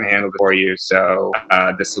to handle it for you. So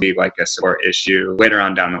this will be like a support issue later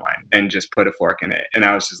on down the line, and just put a fork in it. And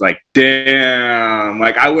I was just like, damn,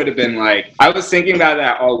 like I would have been like, I was thinking about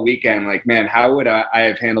that all weekend. Like, man, how would I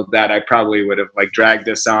have handled that? I probably would have like dragged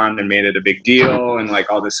this on and made it a big deal and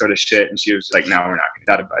like all this sort of shit. And she was like, no, we're not going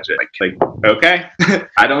to out of budget. Like, okay.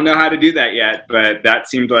 I don't know how to do that yet, but that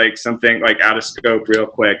seemed like something like out of scope real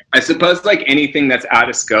quick. I suppose like anything that's out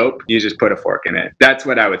of scope, you just put a fork in it. That's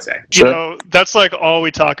what I would say. You know, that's like all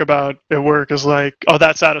we talk about at work is like, oh,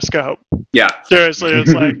 that's out of scope. Yeah. Seriously,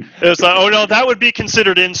 it's like, oh no, that would be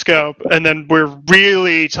considered in scope, and then we're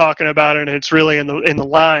really talking about it, and it's really in the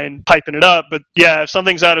line, piping it up. But yeah, if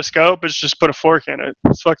something's out of scope, it's just put a fork in it.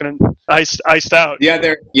 It's fucking iced out. Yeah,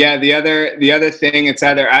 the other thing, it's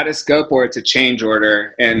either out of scope or it's a change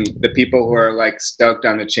order, and the people who are like stoked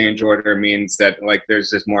on the change order means that like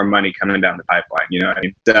there's just more money coming down the pipeline. You know what I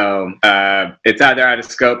mean? So it's either out of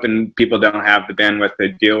scope and people don't have the bandwidth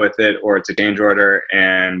to deal with it, or it's a change order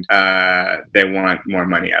and they want more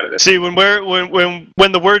money out of this. See, when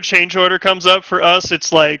the word change order comes up for us,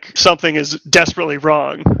 it's like something is desperately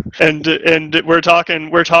wrong, and we're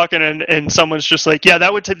talking, and someone's just like, yeah,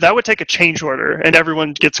 that would take a change order, and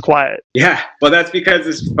everyone gets quiet. Yeah, well, that's because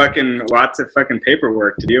there's fucking lots of fucking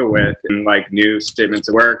paperwork to deal with, and like new statements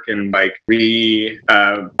of work, and like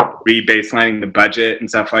re-baselining the budget and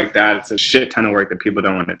stuff like that. It's a shit ton of work that people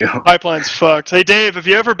don't want to do. Pipeline's fucked. Hey, Dave, have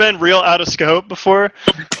you ever been real out of scope before?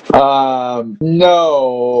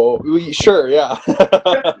 No. Sure, yeah.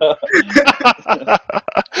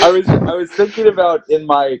 I was thinking about in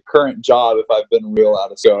my current job if I've been real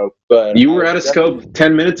out of scope, but you were out of scope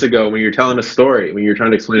 10 minutes ago when you were telling a story. When you were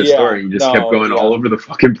trying to explain a story, you just kept going all over the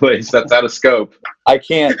fucking place. That's out of scope. I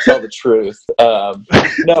can't tell the truth.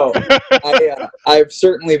 No, I've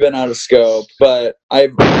certainly been out of scope, but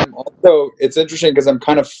I'm also, it's interesting because I'm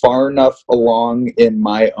kind of far enough along in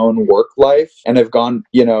my own work life and have gone,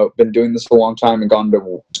 been doing this for a long time and gone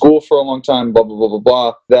to school for a long time, blah, blah, blah, blah,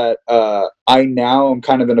 blah, that I now am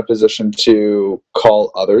kind of in a position to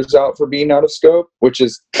call others out for being out of scope, which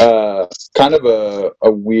is kind of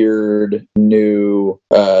a weird new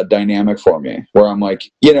dynamic for me, where I'm like,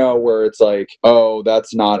 where it's like, oh,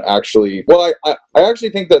 that's not actually, well, I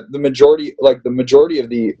actually think that the majority of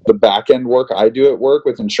the back end work I do at work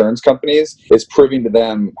with insurance companies is proving to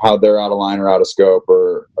them how they're out of line or out of scope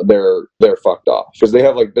or they're fucked off, because they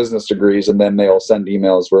have like business degrees and then they'll send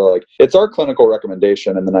emails where like, it's our clinical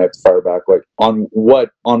recommendation, and then I have to fire back like, on what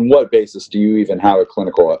basis do you even have a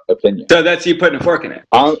clinical opinion? So that's you putting a fork in it.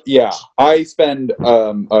 Yeah, I spend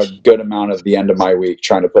a good amount of the end of my week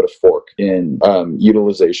trying to put a fork in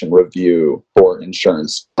utilization review for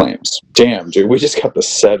insurance claims. Damn, dude, we just got the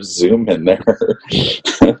Seb Zoom in there.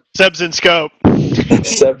 Seb's in scope.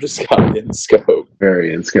 Seb just got in scope.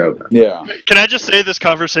 Very in scope. Yeah. Can I just say this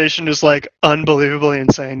conversation is like unbelievably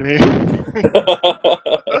insane to me?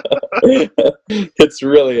 It's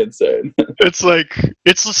really insane. It's like,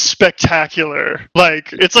 it's spectacular.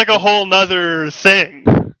 Like, it's like a whole nother thing.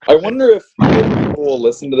 I wonder if people will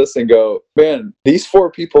listen to this and go, man, these 4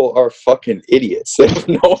 people are fucking idiots. They have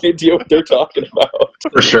no idea what they're talking about.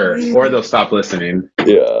 For sure. Or they'll stop listening.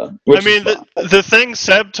 Yeah. I mean, the thing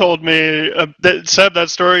Seb told me,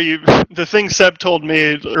 the thing Seb told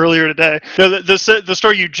me earlier today, the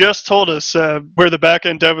story you just told us, where the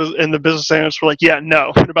back-end dev and the business analysts were like, yeah,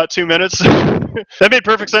 no, in about 2 minutes. That made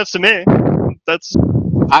perfect sense to me.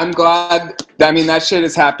 I'm glad. I mean, that shit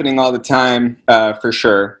is happening all the time, for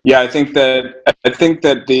sure. Yeah, I think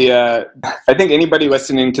anybody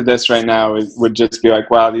listening to this right now would just be like,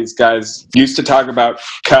 wow, these guys used to talk about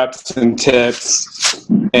cups and tips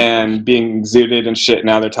and being exuded and shit.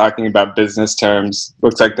 Now they're talking about business terms.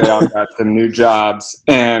 Looks like they all got some new jobs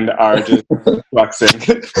and are just flexing.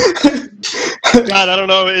 God, I don't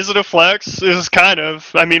know. Is it a flex? It's kind of.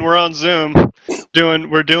 I mean, we're on Zoom.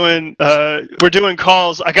 We're doing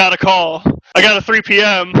calls. I got a call. I got a 3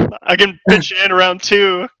 p.m. I can pitch in around 2.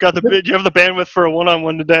 You have the bandwidth for a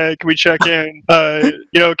one-on-one today? Can we check in?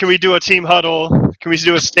 Can we do a team huddle? Can we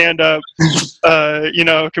do a stand-up?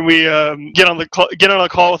 Can we get on a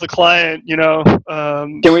call with a client?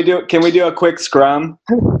 Can we do a quick scrum?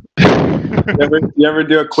 You ever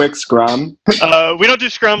do a quick scrum? We don't do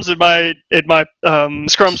scrums at my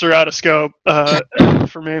scrums are out of scope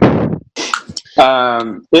for me.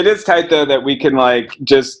 It is tight though that we can like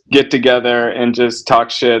just get together and just talk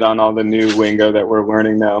shit on all the new lingo that we're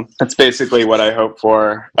learning now. That's basically what I hope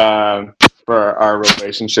for our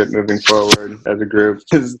relationship moving forward as a group.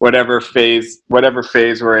 Because whatever phase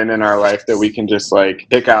we're in our life, that we can just like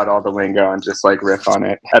pick out all the lingo and just like riff on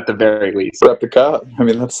it at the very least. Replica. I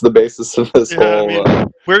mean, that's the basis of this whole.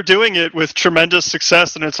 We're doing it with tremendous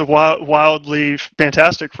success, and it's wildly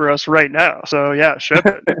fantastic for us right now. So yeah, ship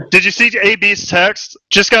it. Did you see AB's text?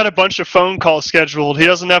 Just got a bunch of phone calls scheduled. He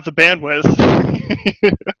doesn't have the bandwidth.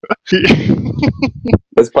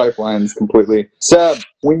 His pipeline's completely. Seb,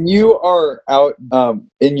 when you are out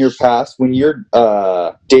in your past, when you're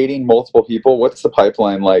dating multiple people, what's the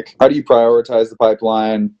pipeline like? How do you prioritize the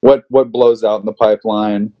pipeline? What blows out in the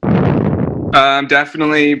pipeline?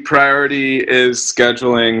 Definitely priority is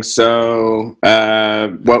scheduling. So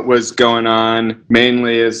what was going on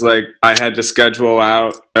mainly is like I had to schedule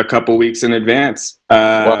out a couple weeks in advance.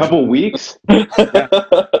 A couple weeks?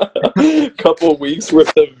 Couple weeks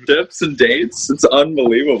worth of tips and dates? It's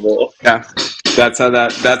unbelievable. Yeah, that's how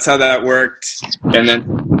that worked. And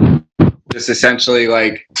then just essentially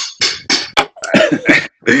like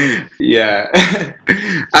yeah. I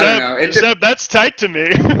don't know. Seb, that's tight to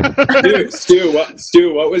me. Stu,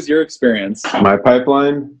 what was your experience? My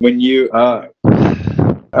pipeline? When you I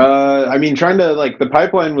mean, trying to like the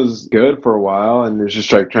pipeline was good for a while, and it's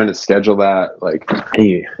just like trying to schedule that. Like,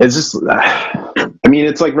 hey, it's just. I mean,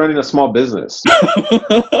 it's like running a small business.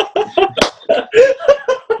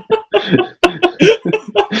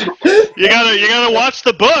 You gotta watch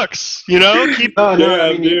the books, you know?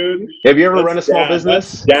 I mean, dude. Have you ever run a small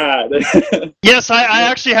business? Yeah. Yes, I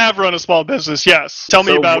actually have run a small business, yes. Tell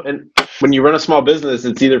me about... When you run a small business,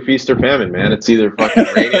 it's either feast or famine, man. It's either fucking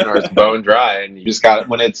raining or it's bone dry. And you just got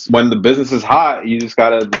when the business is hot, you just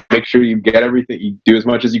gotta make sure you get everything, you do as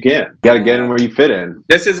much as you can. You gotta get in where you fit in.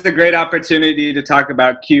 This is a great opportunity to talk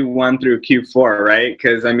about Q1 through Q4, right?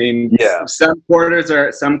 Because I mean, some quarters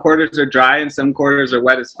are dry and some quarters are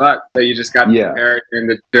wet as fuck. So you just got to prepare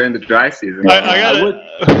during the dry season.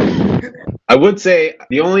 I would say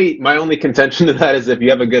my only contention to that is if you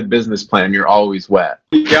have a good business plan, you're always wet.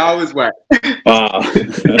 You're always wet.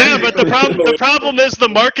 Yeah, but the problem is the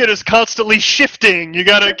market is constantly shifting. You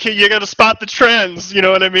gotta spot the trends. You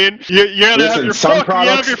know what I mean? You gotta have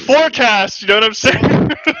your forecast. You know what I'm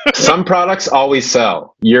saying? Some products always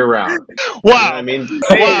sell year round. Wow. You know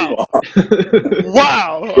what I mean?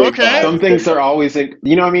 Wow. Okay. Some things are always, you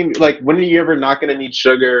know what I mean? Like, when are you ever not going to need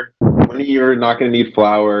sugar? When are you ever not going to need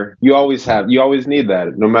flour? You always need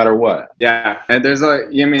that, no matter what. Yeah. And there's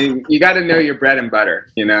you got to know your bread and butter,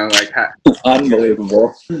 you know, like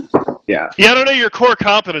unbelievable. Yeah. You got to know your core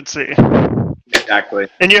competency. Exactly.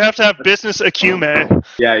 And you have to have business acumen.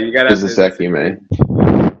 Yeah, you got to business acumen. You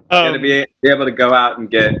got to be able to go out and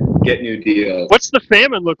get new deals. What's the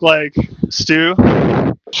famine look like, Stu?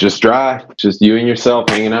 Just dry. Just you and yourself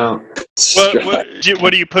hanging out.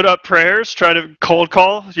 What do you put up prayers? Try to cold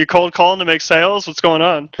call? You cold calling to make sales? What's going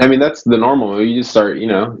on? I mean, that's the normal. You just start, you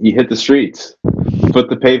hit the streets. Pound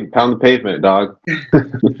the pavement, dog.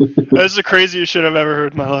 That's the craziest shit I've ever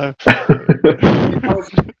heard in my life.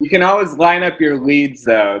 You can always line up your leads,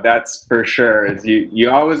 though. That's for sure. You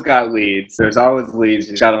always got leads. There's always leads.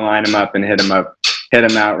 You got to line them up and hit them out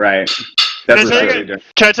right. Can I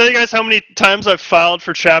tell you guys how many times I've filed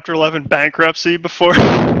for Chapter 11 bankruptcy before?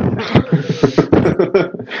 I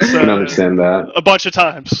can understand that. A bunch of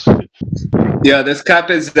times. Yeah, this cup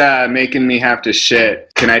is making me have to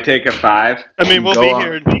shit. Can I take a 5? I mean, we'll be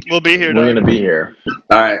here. We're going to be here.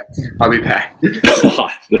 All right, I'll be back.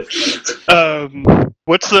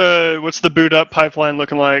 What's the boot up pipeline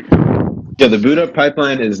looking like? Yeah, the boot up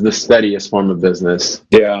pipeline is the steadiest form of business.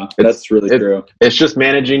 Yeah, that's really true. It's just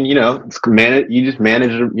managing, you're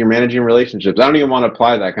managing relationships. I don't even want to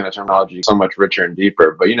apply that kind of terminology so much richer and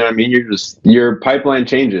deeper, but you know what I mean? Your pipeline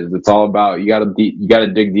changes. It's all about, you got to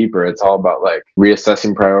dig deeper. It's all about like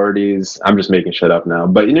reassessing priorities. I'm just making shit up now,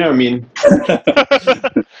 but you know what I mean?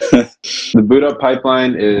 The boot up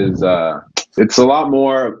pipeline is, it's a lot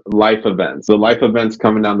more life events. The life events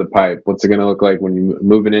coming down the pipe. What's it going to look like when you're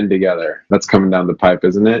moving in together? That's coming down the pipe,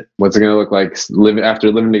 isn't it? What's it going to look like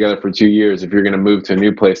after living together for 2 years? If you're going to move to a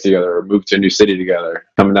new place together or move to a new city together,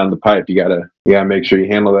 coming down the pipe, you gotta make sure you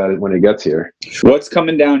handle that when it gets here. What's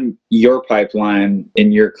coming down your pipeline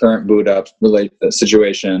in your current boot up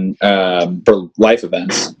situation for life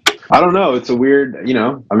events? I don't know. It's a weird,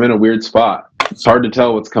 I'm in a weird spot. It's hard to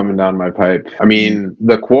tell what's coming down my pipe. I mean,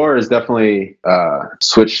 the Quar has definitely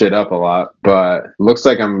switched shit up a lot, but it looks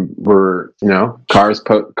like Cars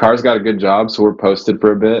got a good job, so we're posted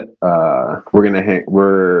for a bit.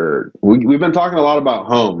 We've been talking a lot about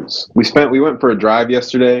homes. We went for a drive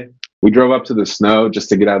yesterday. We drove up to the snow just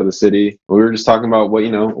to get out of the city. We were just talking about what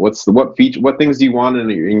things do you want in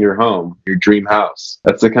your home, your dream house.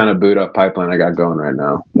 That's the kind of boot up pipeline I got going right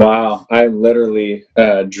now. Wow, I literally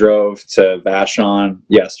drove to Vashon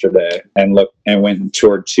yesterday and went and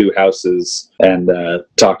toured 2 houses and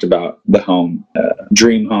talked about the home,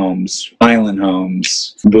 dream homes, island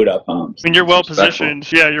homes, boot up homes. I mean, you're well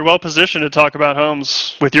positioned. Yeah, you're well positioned to talk about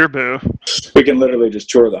homes with your boo. We can literally just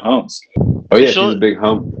tour the homes. Oh yeah, she's a big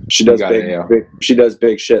home. She does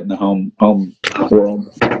big shit in the home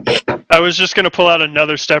world. I was just gonna pull out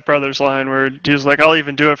another Step Brothers line where he was like, "I'll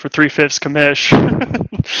even do it for 3/5 commish."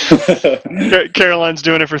 Caroline's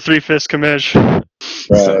doing it for 3/5 commish.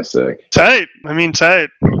 Right. So sick. Tight. I mean, tight.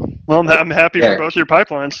 Well, I'm happy for both your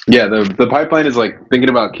pipelines. Yeah, the pipeline is like thinking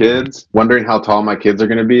about kids, wondering how tall my kids are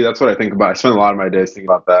going to be. That's what I think about. I spend a lot of my days thinking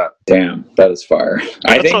about that. Damn, that is fire.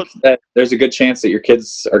 I think that there's a good chance that your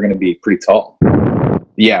kids are going to be pretty tall.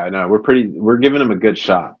 Yeah, no, we're giving them a good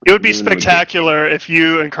shot. It would be spectacular if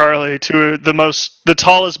you and Carly, the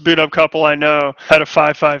tallest boot up couple I know, had a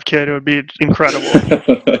 5'5" kid. It would be incredible.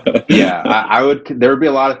 Yeah, I would. There would be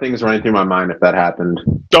a lot of things running through my mind if that happened.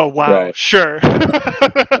 Oh wow, right. Sure.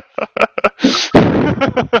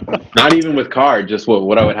 Not even with Car, just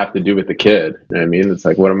what I would have to do with the kid. You know what I mean, it's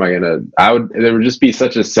like, what am I gonna? There would just be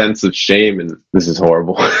such a sense of shame, and this is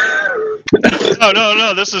horrible.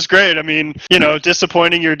 No, this is great. I mean,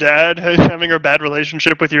 disappointing your dad, having a bad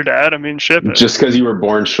relationship with your dad. I mean, ship it. Just because you were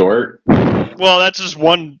born short? Well, that's just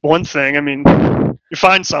one thing. I mean, you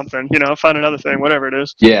find something, find another thing, whatever it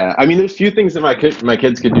is. Yeah, I mean, there's few things that my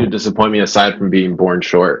kids could do to disappoint me aside from being born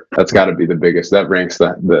short. That's got to be the biggest. That ranks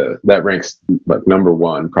like number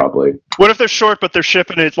one probably. What if they're short but they're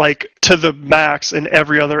shipping it like to the max in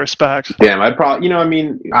every other respect? Damn, I'd probably,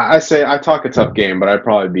 I talk a tough game, but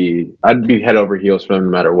I'd be head over heels for them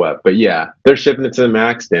no matter what. But yeah, they're shipping it to the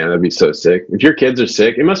max. Damn, that'd be so sick. If your kids are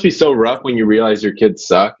sick, it must be so rough when you realize your kids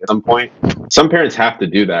suck at some point. Some parents have to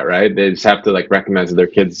do that, right? They just have to like recognize that their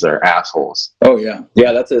kids are assholes. Oh yeah.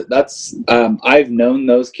 I've known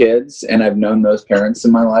those kids and I've known those parents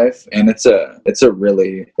in my life, and it's a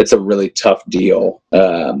really tough deal.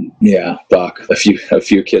 Yeah, fuck. A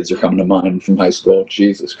few kids are coming to mind from high school.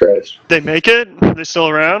 Jesus Christ. They make it? Are they still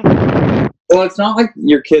around? Well, it's not like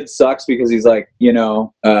your kid sucks because he's like, doing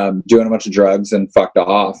a bunch of drugs and fucked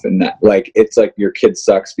off, and that, like, it's like your kid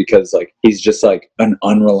sucks because like he's just like an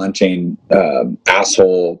unrelenting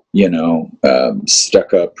asshole,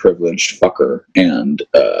 stuck up privileged fucker, and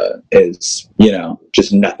is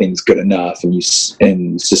just nothing's good enough, and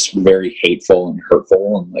it's just very hateful and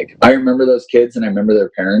hurtful, and like I remember those kids and I remember their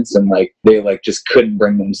parents, and like they like just couldn't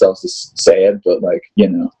bring themselves to say it, but like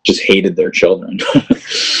just hated their children.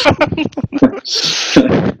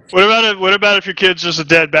 What about if your kid's just a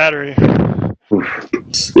dead battery?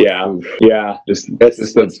 Yeah. Just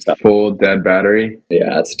a full dead battery.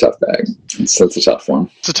 Yeah, it's a tough bag. It's a tough one.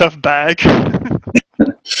 It's a tough bag.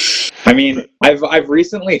 I mean, I've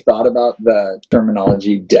recently thought about the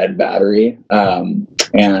terminology "dead battery,"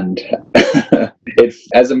 and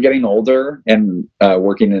as I'm getting older and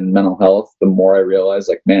working in mental health, the more I realize,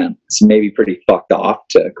 like, man, it's maybe pretty fucked off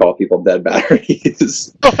to call people dead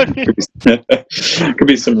batteries. Could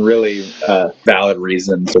be some really valid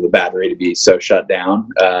reasons for the battery to be so shut down.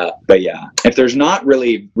 But yeah, if there's not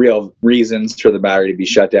really real reasons for the battery to be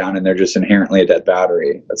shut down and they're just inherently a dead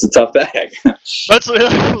battery, that's a tough bag.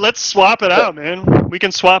 Let's swap it out, man. We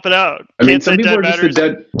can swap it out. I mean, some people are just a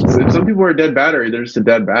dead. Some people are a dead battery. They're just a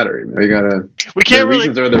dead battery. You gotta. We can't really.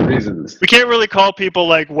 Reasons are the reasons. We can't really call people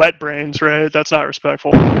like wet brains, right? That's not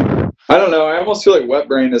respectful. I don't know. I almost feel like wet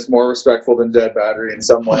brain is more respectful than dead battery in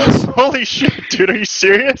some ways. Holy shit, dude! Are you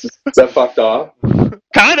serious? Is that fucked off?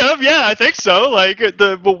 Kind of, yeah. I think so. Like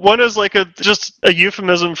the one is like just a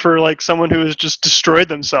euphemism for like someone who has just destroyed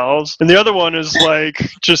themselves, and the other one is like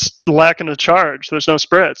just lacking a charge. There's no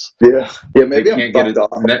spritz. Yeah. Maybe can't get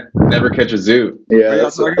it. Never catch a zoo. Yeah,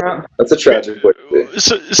 that's a tragic way to be.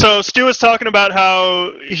 So Stu was talking about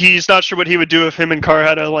how he's not sure what he would do if him and Carr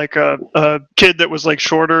had a kid that was like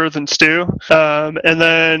shorter than Stu. And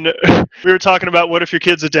then we were talking about what if your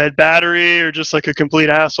kid's a dead battery or just like a complete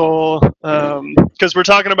asshole. Because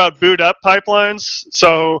we're talking about boot up pipelines.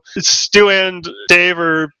 So Stu and Dave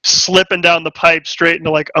are slipping down the pipe straight into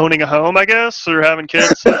like owning a home, I guess, or having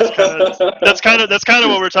kids. That's kind of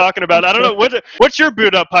what we're talking about. I don't know what's your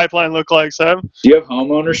boot up pipeline look like, Sam? Do you have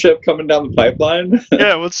home ownership coming down the pipeline?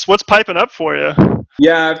 Yeah, what's piping up for you?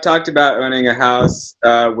 Yeah, I've talked about owning a house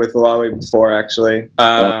with Lolly before, actually.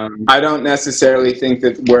 I don't necessarily think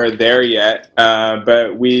that we're there yet,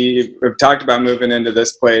 but we've talked about moving into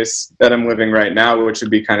this place that I'm living right now, which would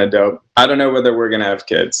be kind of dope. I don't know whether we're going to have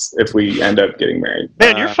kids if we end up getting married.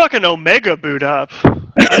 Man, you're fucking Omega boot up.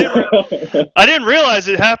 I didn't realize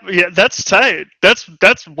it happened. Yeah, that's tight. That's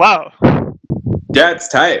wow. Yeah, it's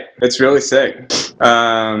tight. It's really sick. Is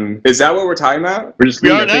that what we're talking about? We're just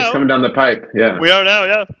things coming down the pipe. Yeah. We are now,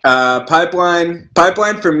 yeah. Pipeline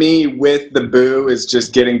for me with the boo is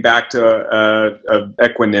just getting back to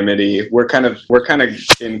equanimity. We're kind of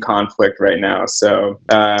in conflict right now, so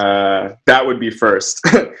that would be first.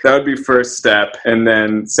 That would be first step, and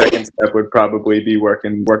then second step would probably be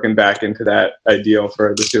working back into that ideal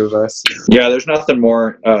for the two of us. Yeah, there's nothing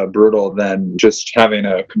more brutal than just having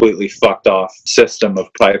a completely fucked off system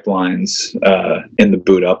of pipelines in the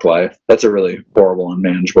boot up life. That's a really horrible,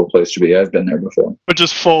 unmanageable place to be. I've been there before. But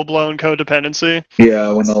just full blown codependency.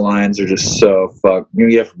 Yeah, when the lines are just so fucked.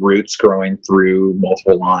 You have roots growing through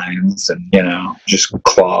multiple lines, and just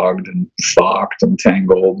clogged and fucked and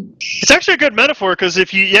tangled. It's actually a good metaphor because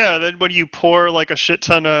then when you pour like a shit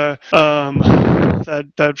ton of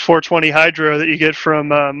that 420 hydro that you get from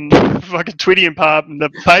fucking Tweety and Pop, and the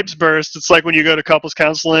pipes burst. It's like when you go to couples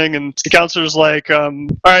counseling and the counselor's like, all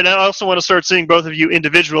right, I also want to start seeing both of you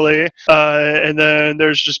individually, and then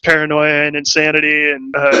there's just paranoia and insanity,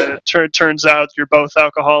 and turns out you're both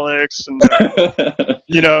alcoholics, and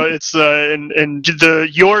it's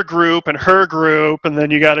and your group and her group, and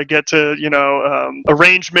then you got to get to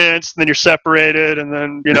arrangements, and then you're separated, and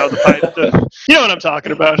then the pipe. You know what I'm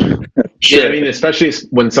talking about. Yeah, I mean, especially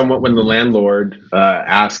when the landlord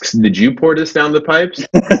asks, "Did you pour this down the pipes?"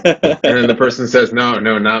 and then the person says, "No,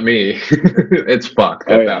 not me." It's fucked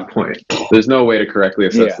at that point. There's no way to correctly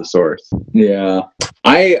assess the source. Yeah,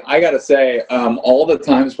 I gotta say, all the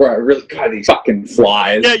times where I really got these fucking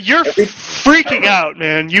flies. Yeah, you're freaking out,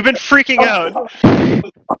 man. You've been freaking out.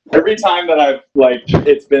 Every time that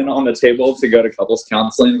it's been on the table to go to couples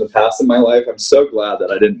counseling in the past in my life, I'm so glad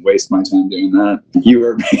that I didn't waste my time doing that. You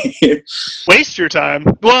or me. Waste your time?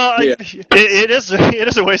 Well, it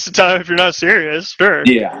is a waste of time if you're not serious. Sure.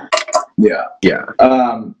 Yeah.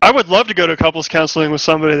 I would love to go to couples counseling with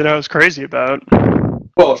somebody that I was crazy about.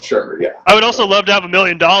 Well, sure. Yeah. I would also love to have $1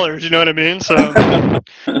 million. You know what I mean? So.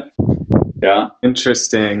 Yeah.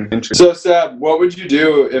 Interesting. So, Seb, what would you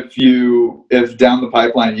do if down the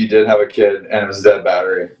pipeline you did have a kid and it was a dead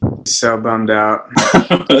battery? So bummed out.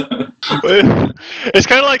 It's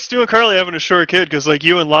kind of like Stu and Carly having a short kid because like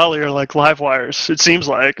you and Lolly are like live wires. It seems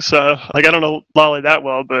like so. Like I don't know Lolly that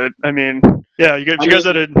well, but I mean, yeah, if you guys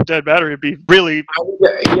had a dead battery, it'd be really.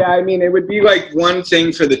 Yeah, I mean, it would be like one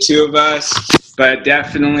thing for the two of us. But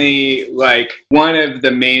definitely, like, one of the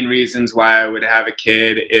main reasons why I would have a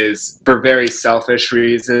kid is for very selfish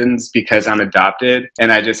reasons because I'm adopted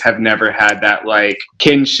and I just have never had that, like,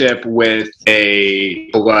 kinship with a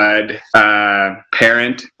blood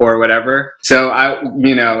parent or whatever. So,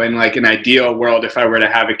 in, like, an ideal world, if I were to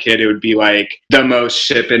have a kid, it would be, like, the most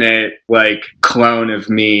shipping it, like, clone of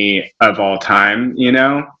me of all time,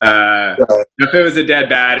 If it was a dead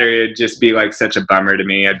battery, it'd just be, like, such a bummer to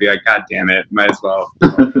me. I'd be like, God damn it. Might as well.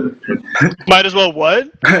 Might as well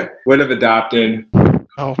what? Would have adopted.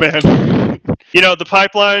 Oh, man. The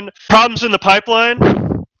pipeline, problems in the pipeline,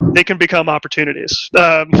 they can become opportunities.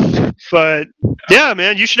 But yeah,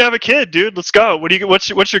 man, you should have a kid, dude. Let's go. What's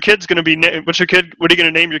your kid's going to be? What are you going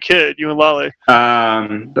to name your kid, you and Lolly?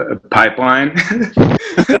 Pipeline.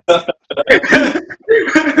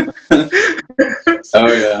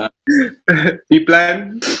 Oh, yeah.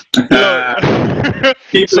 Pipeline.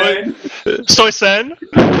 Pipeline. Soy sen.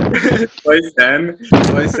 Pipeline.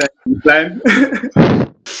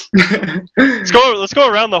 Let's go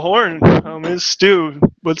around the horn. It's Stu.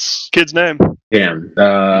 What's kid's name? Damn.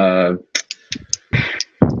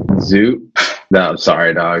 Zoot. No,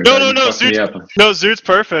 sorry, dog. No. Zoot's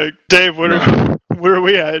perfect. Dave, where are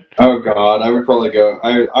we at? Oh God, I would probably go.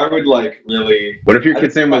 I would like really. What if your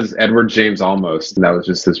kid's name was Edward James Almost, and that was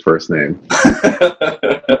just his first name?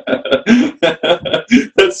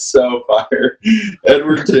 That's so fire.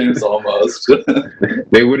 Edward James Almost.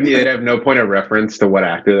 They'd have no point of reference to what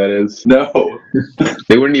actor that is. No.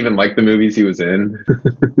 They wouldn't even like the movies he was in.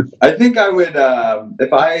 I think I would,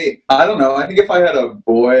 I don't know, I think if I had a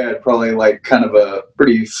boy, I'd probably like kind of a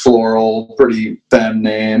pretty floral, pretty femme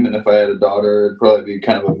name, and if I had a daughter, it'd probably be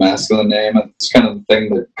kind of a masculine name. It's kind of the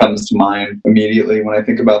thing that comes to mind immediately when I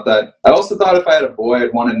think about that. I also thought if I had a boy,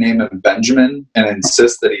 I'd want to name him Benjamin and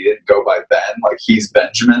insist that he didn't go by Ben, like he's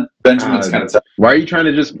Benjamin. Benjamin's kind of tough. Why are you trying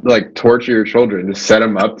to just like torture your children, just set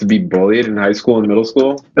them up to be bullied in high school and middle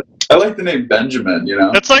school? I like the name Benjamin, you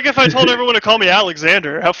know? That's like if I told everyone to call me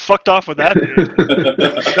Alexander. How fucked off would that be?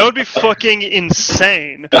 That would be fucking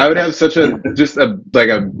insane. I would have such a just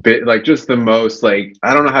the most like,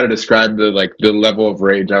 I don't know how to describe the level of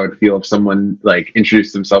rage I would feel if someone like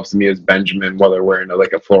introduced themselves to me as Benjamin while they're wearing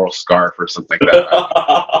a floral scarf or something like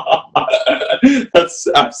that. That's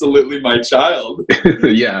absolutely my child.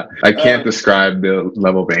 Yeah, I can't describe the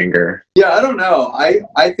level of anger. Yeah, I don't know. I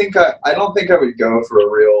don't think I would go for a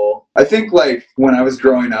real. I think like when I was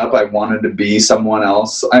growing up, I wanted to be someone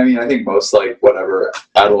else. I mean, I think most like whatever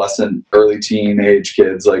adolescent, early teenage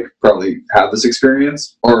kids like probably have this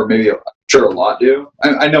experience, or maybe sure a lot do.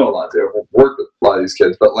 I know a lot do. I've worked with a lot of these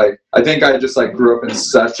kids, but like I think I just like grew up in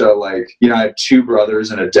such a like, you know, I had two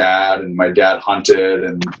brothers and a dad, and my dad hunted,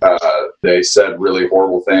 and they said really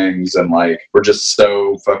horrible things, and like we're just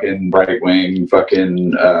so fucking right wing,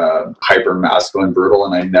 fucking hyper masculine, brutal,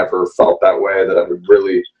 and I never felt that way. That I would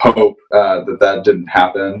really hope that didn't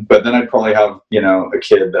happen. But then I'd probably have, you know, a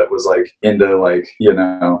kid that was like into like, you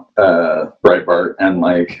know, Breitbart and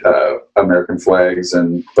like American flags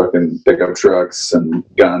and fucking pickup trucks and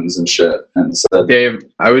guns and shit. And so, Dave,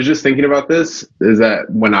 I was just thinking about this, is that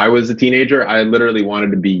when I was a teenager, I literally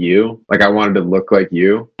wanted to be you. Like I wanted to look like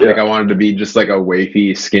you. Yeah. Like I wanted to be just like a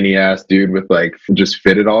wafy, skinny ass dude with like just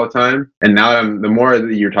fitted all the time. And now the more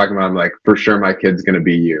that you're talking about, I'm like, for sure my kid's gonna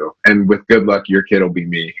be you. And with good luck, your kid will be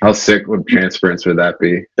me. How sick of transference would that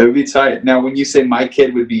be? It would be tight. Now, when you say my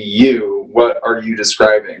kid would be you, what are you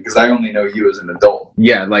describing? Because I only know you as an adult.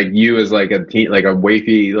 Yeah, like you as like a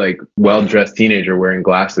wafy, like well-dressed teenager wearing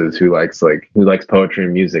glasses who likes poetry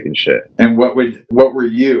and music and shit. And what were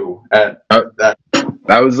you at that?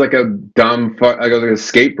 I was like a dumb fuck. I was like a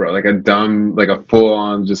skate bro, like a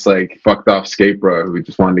full-on just like fucked off skate bro who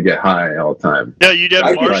just wanted to get high all the time. Yeah, you'd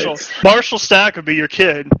have Marshall. Marshall Stack would be your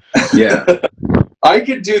kid. Yeah. I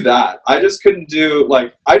could do that. I just couldn't do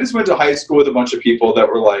like, I just went to high school with a bunch of people that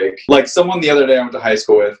were like someone the other day I went to high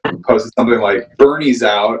school with posted something like, Bernie's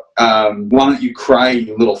out. Why don't you cry,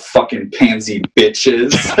 you little fucking pansy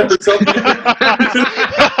bitches? Or something.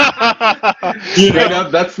 Straight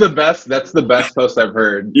up, that's the best post I've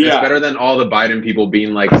heard. Yeah. It's better than all the Biden people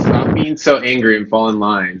being like, stop being so angry and fall in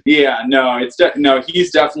line. Yeah, no,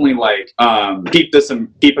 he's definitely like,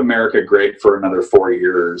 keep America great for another 4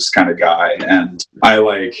 years kind of guy. And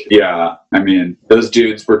I mean, those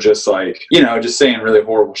dudes were just like, you know, just saying really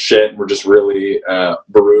horrible shit and were just really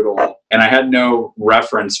brutal. And I had no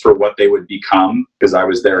reference for what they would become because I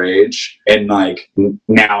was their age. And like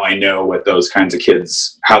now I know what those kinds of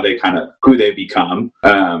kids, who they become.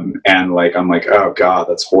 And like, I'm like, oh God,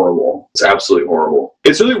 that's horrible. It's absolutely horrible.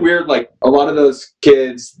 It's really weird. Like a lot of those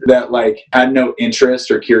kids that like had no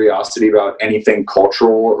interest or curiosity about anything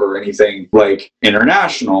cultural or anything like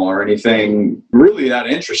international or anything really that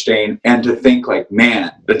interesting. And to think like,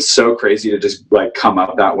 man, it's so crazy to just like come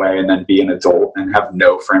up that way and then be an adult and have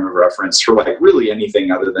no frame of reference for like really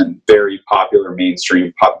anything other than very popular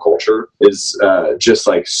mainstream pop culture is just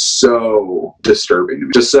like so disturbing to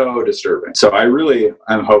me. Just so disturbing. So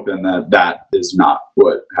I'm hoping that is not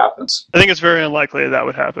what happens. I think it's very unlikely that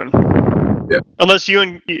would happen. Yeah. Unless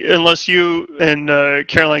you and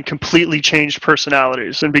Caroline completely changed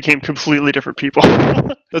personalities and became completely different people.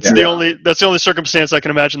 That's the only circumstance I can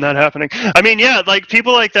imagine that happening. I mean, yeah, like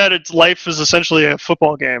people like that, life is essentially a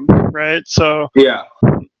football game, right? So yeah.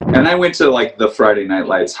 And I went to like the Friday Night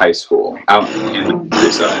Lights high school out in the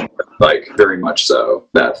countryside, like very much so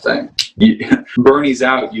that thing. Bernie's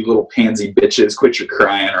out, you little pansy bitches, quit your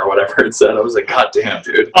crying or whatever it said. I was like, God damn,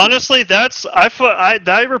 dude. Honestly,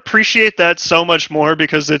 I appreciate that so much more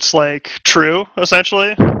because it's like true,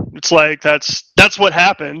 essentially. It's like that's what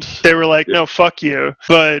happened. They were like, no, fuck you.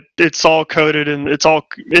 But it's all coded and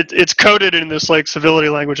it's coded in this like civility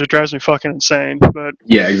language that drives me fucking insane. But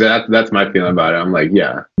yeah, exactly. That's my feeling about it. I'm like,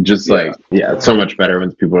 it's so much better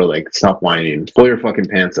when people are like, stop whining, pull your fucking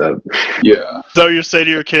pants up. Yeah. So you say to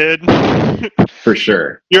your kid, for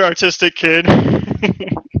sure, your artistic kid.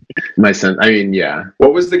 My son. I mean, yeah.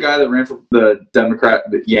 What was the guy that ran for the Democrat?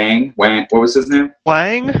 Wang? What was his name?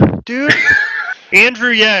 Wang, dude.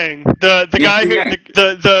 Andrew Yang, the guy who Yang.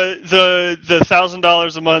 the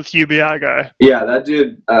 $1,000 a month UBI guy. Yeah, that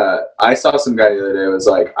dude. I saw some guy the other day. Was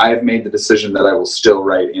like, I have made the decision that I will still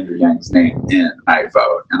write Andrew Yang's name in I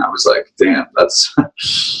vote, and I was like, damn,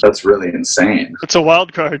 that's really insane. It's a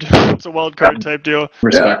wild card. It's a wild card type deal.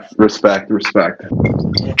 Respect.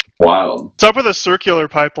 Wild. What's up with a circular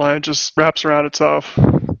pipeline? It just wraps around itself.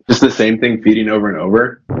 Just the same thing feeding over and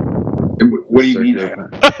over. What do you mean?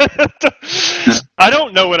 I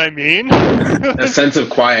don't know what I mean. A sense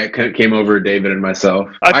of quiet came over David and myself.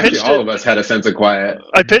 Actually, all of us had a sense of quiet.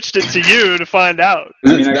 I pitched it to you to find out.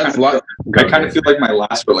 I mean, I kind of feel like my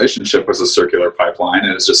last relationship was a circular pipeline.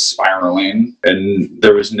 It was just spiraling, and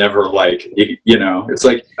there was never like, you know, it's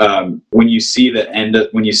like when you see the end of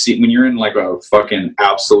when you're in like a fucking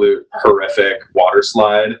absolute horrific water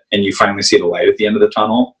slide, and you finally see the light at the end of the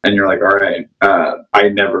tunnel, and you're like, all right, I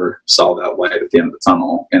never saw that light at the end of the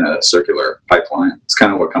tunnel in a circular pipeline. It's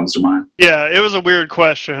kind of what comes to mind. Yeah, it was a weird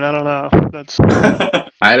question. I don't know. That's.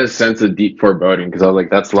 I had a sense of deep foreboding because I was like,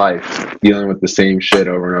 that's life, dealing with the same shit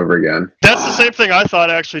over and over again. That's the same thing I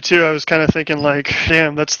thought actually too. I was kind of thinking like,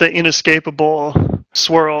 damn, that's the inescapable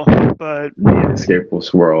swirl. But The inescapable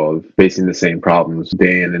swirl of facing the same problems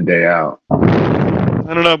day in and day out.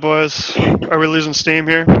 I don't know, boys. Are we losing steam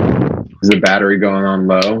here? Is the battery going on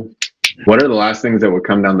low? What are the last things that would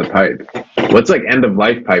come down the pipe? What's like end of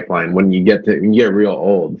life pipeline when you get real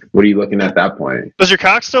old? What are you looking at that point? Does your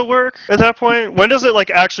cock still work at that point? When does it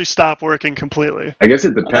like actually stop working completely? I guess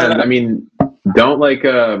it depends. I mean, don't like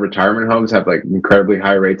retirement homes have like incredibly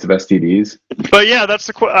high rates of STDs? But yeah, that's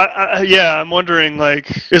the I'm wondering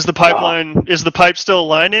like, is the pipe still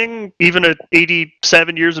lining even at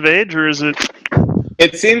 87 years of age, or is it?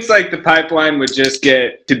 It seems like the pipeline would just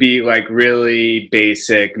get to be like really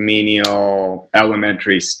basic, menial,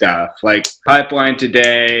 elementary stuff. Like pipeline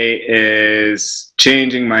today is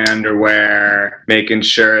changing my underwear, making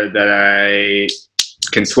sure that I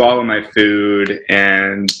can swallow my food,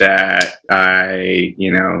 and that I,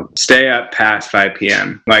 stay up past 5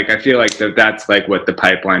 p.m. Like I feel like that's like what the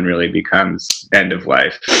pipeline really becomes end of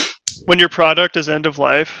life. When your product is end of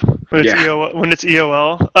life, when it's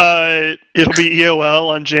EOL, it'll be EOL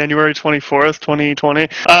on January 24th, 2020.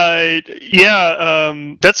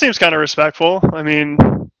 That seems kind of respectful. I mean,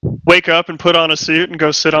 wake up and put on a suit and go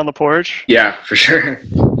sit on the porch. Yeah, for sure.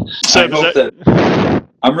 So I hope that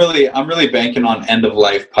I'm really banking on end of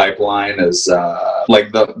life pipeline as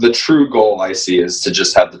like the true goal I see is to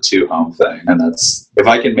just have the 2-home thing, and that's if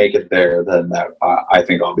I can make it there, then that I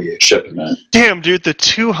think I'll be shipping it. Damn, dude, the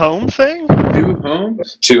 2-home thing? 2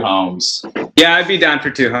 homes? 2 homes. Yeah, I'd be down for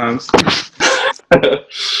 2 homes.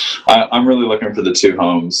 I'm really looking for the 2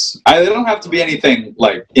 homes. They don't have to be anything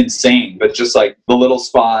like insane, but just like the little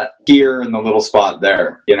spot here and the little spot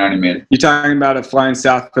there. You know what I mean? You talking about a flying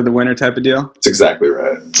south for the winter type of deal? That's exactly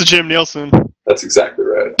right. It's a Jim Nielsen. That's exactly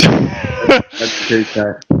right. That's pretty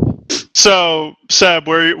tight. So, Seb,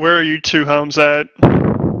 where are you 2 homes at?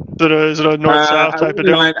 Is it a north-south type of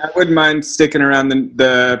deal? I wouldn't mind sticking around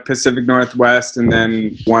the Pacific Northwest and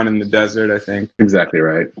then one in the desert, I think. Exactly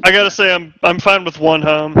right. I gotta say, I'm fine with 1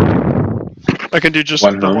 home. I can do just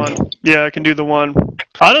the one. Yeah, I can do the one.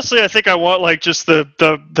 Honestly, I think I want like just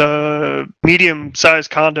the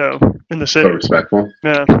medium-sized condo in the city. So respectful.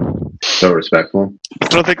 Yeah. So respectful. I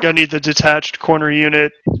don't think I need the detached corner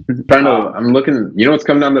unit. I'm looking. You know what's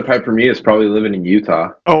coming down the pipe for me is probably living in Utah.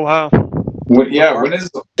 Oh wow. When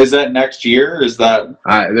is that next year? Is that?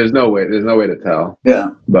 There's no way to tell. Yeah.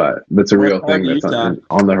 But that's a real thing that's Utah?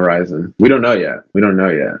 on the horizon. We don't know yet.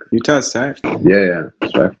 Utah's tight. Yeah.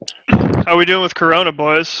 Respectful. How we doing with Corona,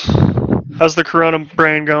 boys? How's the Corona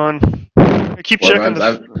brain going? I keep checking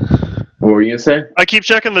what were you gonna say? I keep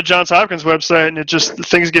checking the Johns Hopkins website, and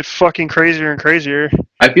things get fucking crazier and crazier.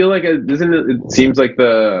 I feel like it seems like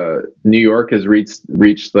the New York has reached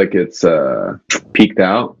like it's peaked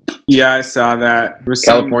out. Yeah, I saw that.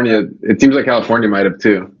 California, it seems like California might have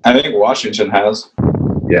too. I think Washington has.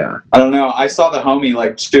 Yeah. I don't know. I saw the homie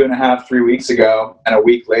like 2.5-3 weeks ago, and a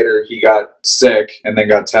week later he got sick and then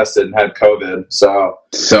got tested and had COVID. So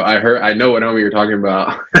I know what homie you're talking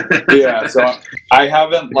about. Yeah. So I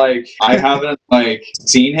haven't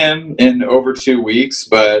seen him in over 2 weeks,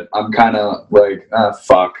 but I'm kind of like,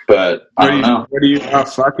 fuck. But I don't know. What are you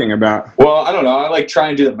fucking about? Well, I don't know. I like try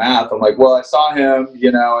and do the math. I'm like, well, I saw him,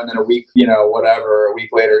 and then a week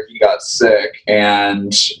later he got sick,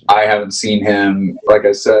 and I haven't seen him, like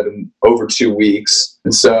I said, in over 2 weeks.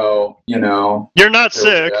 And so, you know. You're not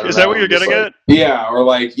sick. Is that what you're getting at? Yeah, or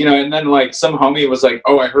like, you know, and then like some homie was like,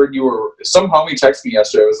 oh, I heard you were, some homie texted me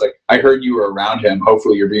yesterday. It was like, I heard you were around him.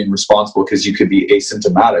 Hopefully you're being responsible because you could be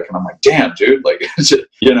asymptomatic. And I'm like, damn, dude, like,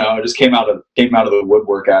 you know, it just came out of the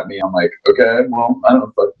woodwork at me. I'm like, okay, well, I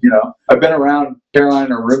don't know, you know, I've been around Caroline,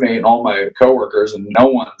 her roommate, and all my coworkers, and no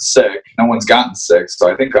one's sick. No one's gotten sick,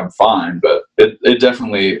 so I think I'm fine. But it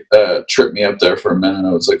definitely tripped me up there for a minute.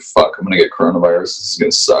 I was like, fuck, I'm gonna get coronavirus. This is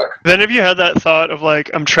gonna suck. Then have you had that thought of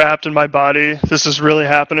like, I'm trapped in my body? This is really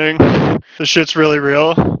happening. This shit's really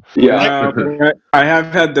real. Yeah. I have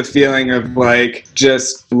had the feeling of like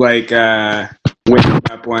just like waking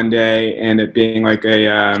up one day and it being like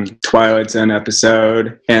a Twilight Zone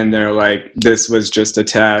episode, and they're like, this was just a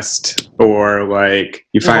test, or like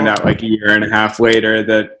you find out like a year and a half later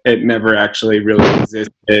that it never actually really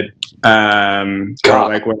existed, or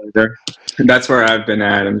like whatever. That's where I've been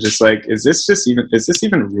at. I'm just like, is this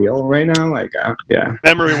even real right now? Like, yeah.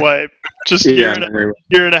 Memory wipe. Just year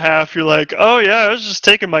and a half. You're like, oh yeah, I was just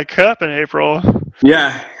taking my cup in April.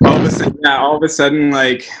 Yeah. All of a sudden,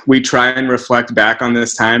 like we try and reflect back on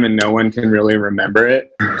this time, and no one can really remember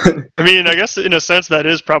it. I mean, I guess in a sense that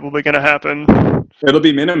is probably going to happen. It'll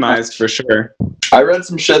be minimized for sure. I read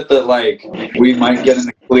some shit that like we might get in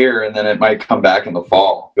the clear and then it might come back in the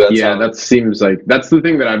fall. That seems like that's the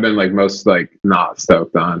thing that I've been like most like not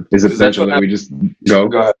stoked on is the potential that we just go.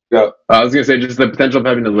 Go ahead. I was gonna say just the potential of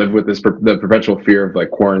having to live with this the perpetual fear of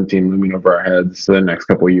like quarantine looming over our heads for the next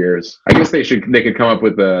couple of years. I guess they could come up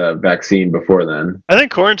with a vaccine before then. I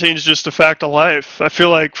think quarantine is just a fact of life. I feel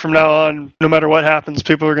like from now on, no matter what happens,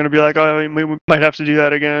 people are going to be like, oh, we might have to do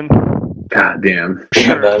that again. God damn.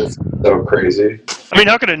 Sure. That is so crazy. I mean,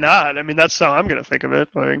 how could it not? I mean, that's how I'm going to think of it.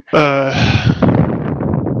 Like,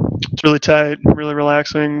 it's really tight, really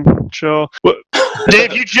relaxing, chill.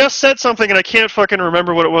 Dave, you just said something and I can't fucking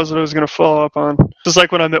remember what it was that I was going to follow up on. Just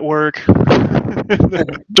like when I'm at work.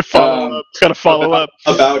 To follow up. It's got to follow up.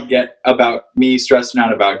 About me stressing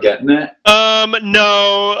out about getting it?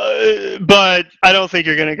 No, but I don't think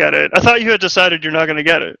you're going to get it. I thought you had decided you're not going to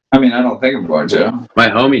get it. I mean, I don't think I'm going to. My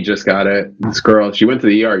homie just got it. This girl, she went to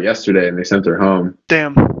the ER yesterday and they sent her home.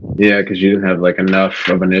 Damn. Yeah, because she didn't have like enough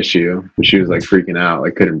of an issue. She was like freaking out,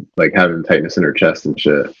 like couldn't like having tightness in her chest and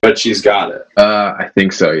shit. But she's got it. I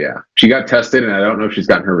think so, yeah. She got tested and I don't know if she's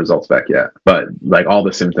gotten her results back yet. But like all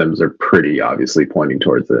the symptoms are pretty obviously pointing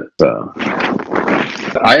towards it. So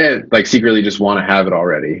I like secretly just want to have it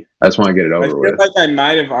already. I just want to get it over with. I feel like I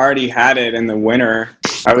might have already had it in the winter.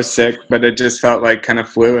 I was sick, but it just felt like kind of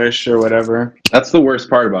flu-ish or whatever. That's the worst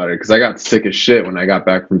part about it, because I got sick as shit when I got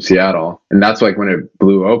back from Seattle. And that's like when it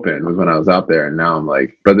blew open was when I was out there. And now I'm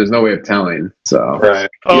like, but there's no way of telling. So right.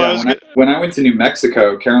 When I went to New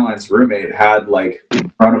Mexico, Caroline's roommate had like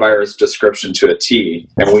coronavirus description to a T,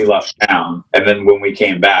 and we left town. And then when we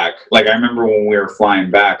came back, like I remember when we were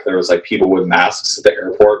flying back, there was like people with masks at the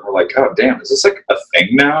airport. We're like, oh damn, is this like a thing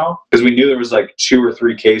now? Because we knew there was like 2 or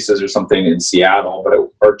 3 cases or something in Seattle,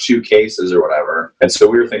 or 2 cases or whatever. And so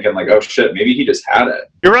we were thinking like, oh shit, maybe he just had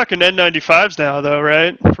it. You're rocking N95s now though,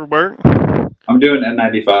 right? For work? I'm doing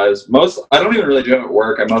N95s. I don't even really do them at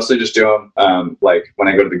work. I mostly just do them like when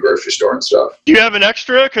I go to the grocery store and stuff. Do you have an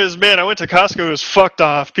extra? Because, man, I went to Costco. It was fucked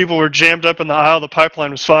off. People were jammed up in the aisle. The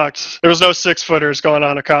pipeline was fucked. There was no 6-footers going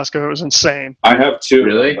on at Costco. It was insane. I have 2.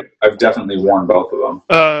 Really? I've definitely worn both of them.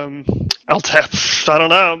 I don't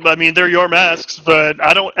know. I mean, they're your masks, but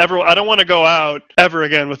I don't want to go out ever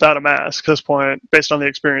again without a mask at this point, based on the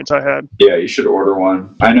experience I had. Yeah, you should order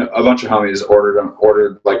one. I know a bunch of homies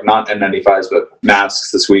ordered like not N95s, but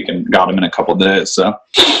masks this week and got them in a couple days. So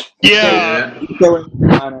yeah.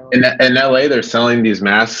 In LA, they're selling these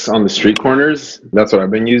masks on the street corners. That's what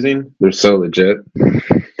I've been using. They're so legit.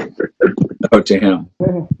 Oh, damn.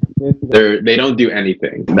 They don't do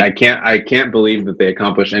anything. I can't believe that they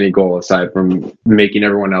accomplish any goal aside from making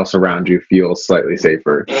everyone else around you feel slightly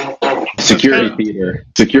safer. Security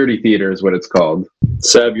theater is what it's called.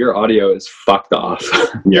 Seb, your audio is fucked off.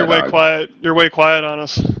 You're way quiet. You're way quiet on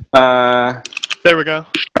us. There we go.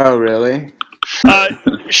 Oh, really?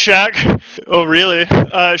 Shaq. Oh, really?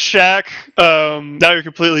 Shaq. Now you're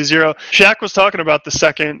completely zero. Shaq was talking about the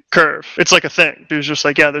second curve. It's like a thing. He was just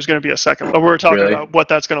like, yeah, there's going to be a second. But we're talking about what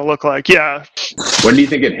that's going to look like. Yeah. When do you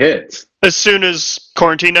think it hits? As soon as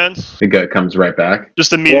quarantine ends. I think it comes right back.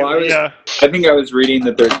 Just immediately, yeah. I think I was reading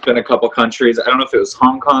that there's been a couple countries, I don't know if it was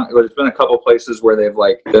Hong Kong, but there's been a couple places where they've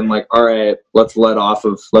like been like, all right, let's let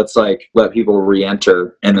people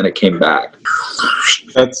re-enter, and then it came back.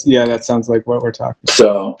 That sounds like what we're talking.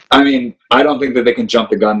 So, I mean, I don't think that they can jump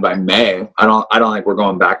the gun by May. I don't think we're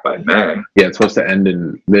going back by May. Yeah, it's supposed to end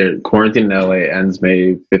in the quarantine in LA ends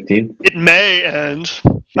May 15th. It may end.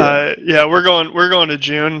 Yeah, we're going to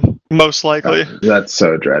June most likely. That's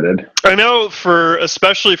so dreaded. I know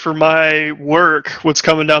especially for my work, what's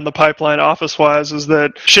coming down the pipeline office wise is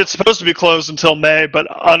that shit's supposed to be closed until May, but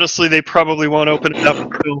honestly they probably won't open it up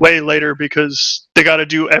until way later because they got to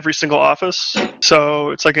do every single office.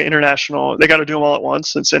 So it's like an international. They got to do them all at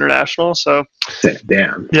once. It's international. So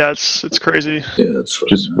damn. Yeah, it's crazy. Yeah, that's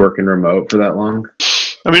just working remote for that long.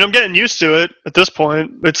 I mean, I'm getting used to it at this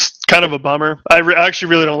point. It's kind of a bummer. I actually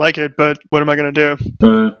really don't like it, but what am I going to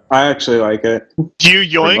do? I actually like it. Do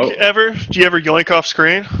you yoink Remote. ever? Do you ever yoink off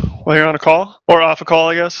screen while you're on a call? Or off a call,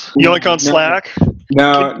 I guess? Yoink on Slack?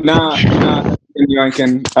 No, not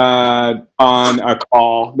yoinking on a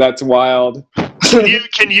call. That's wild.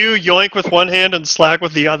 Can you yoink with one hand and Slack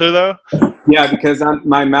with the other, though? Yeah, because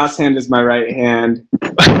my mouse hand is my right hand,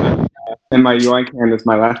 and my yoink hand is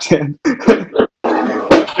my left hand.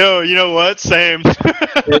 No, you know what? Same.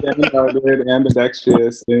 Dude,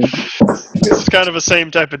 ambidextrous, dude. It's kind of a same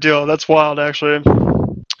type of deal. That's wild, actually.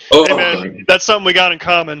 Oh, Hey, man, that's something we got in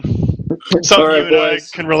common. Something All right, you and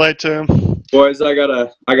boys. I can relate to. boys, I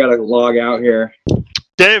gotta log out here.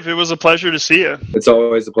 Dave, it was a pleasure to see you. It's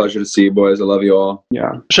always a pleasure to see you, boys. I love you all.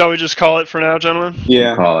 Yeah. Shall we just call it for now, gentlemen?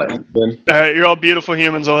 Yeah. Call it. Good. All right, you're all beautiful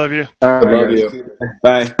humans. I love you. All I love guys. you.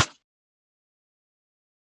 Bye.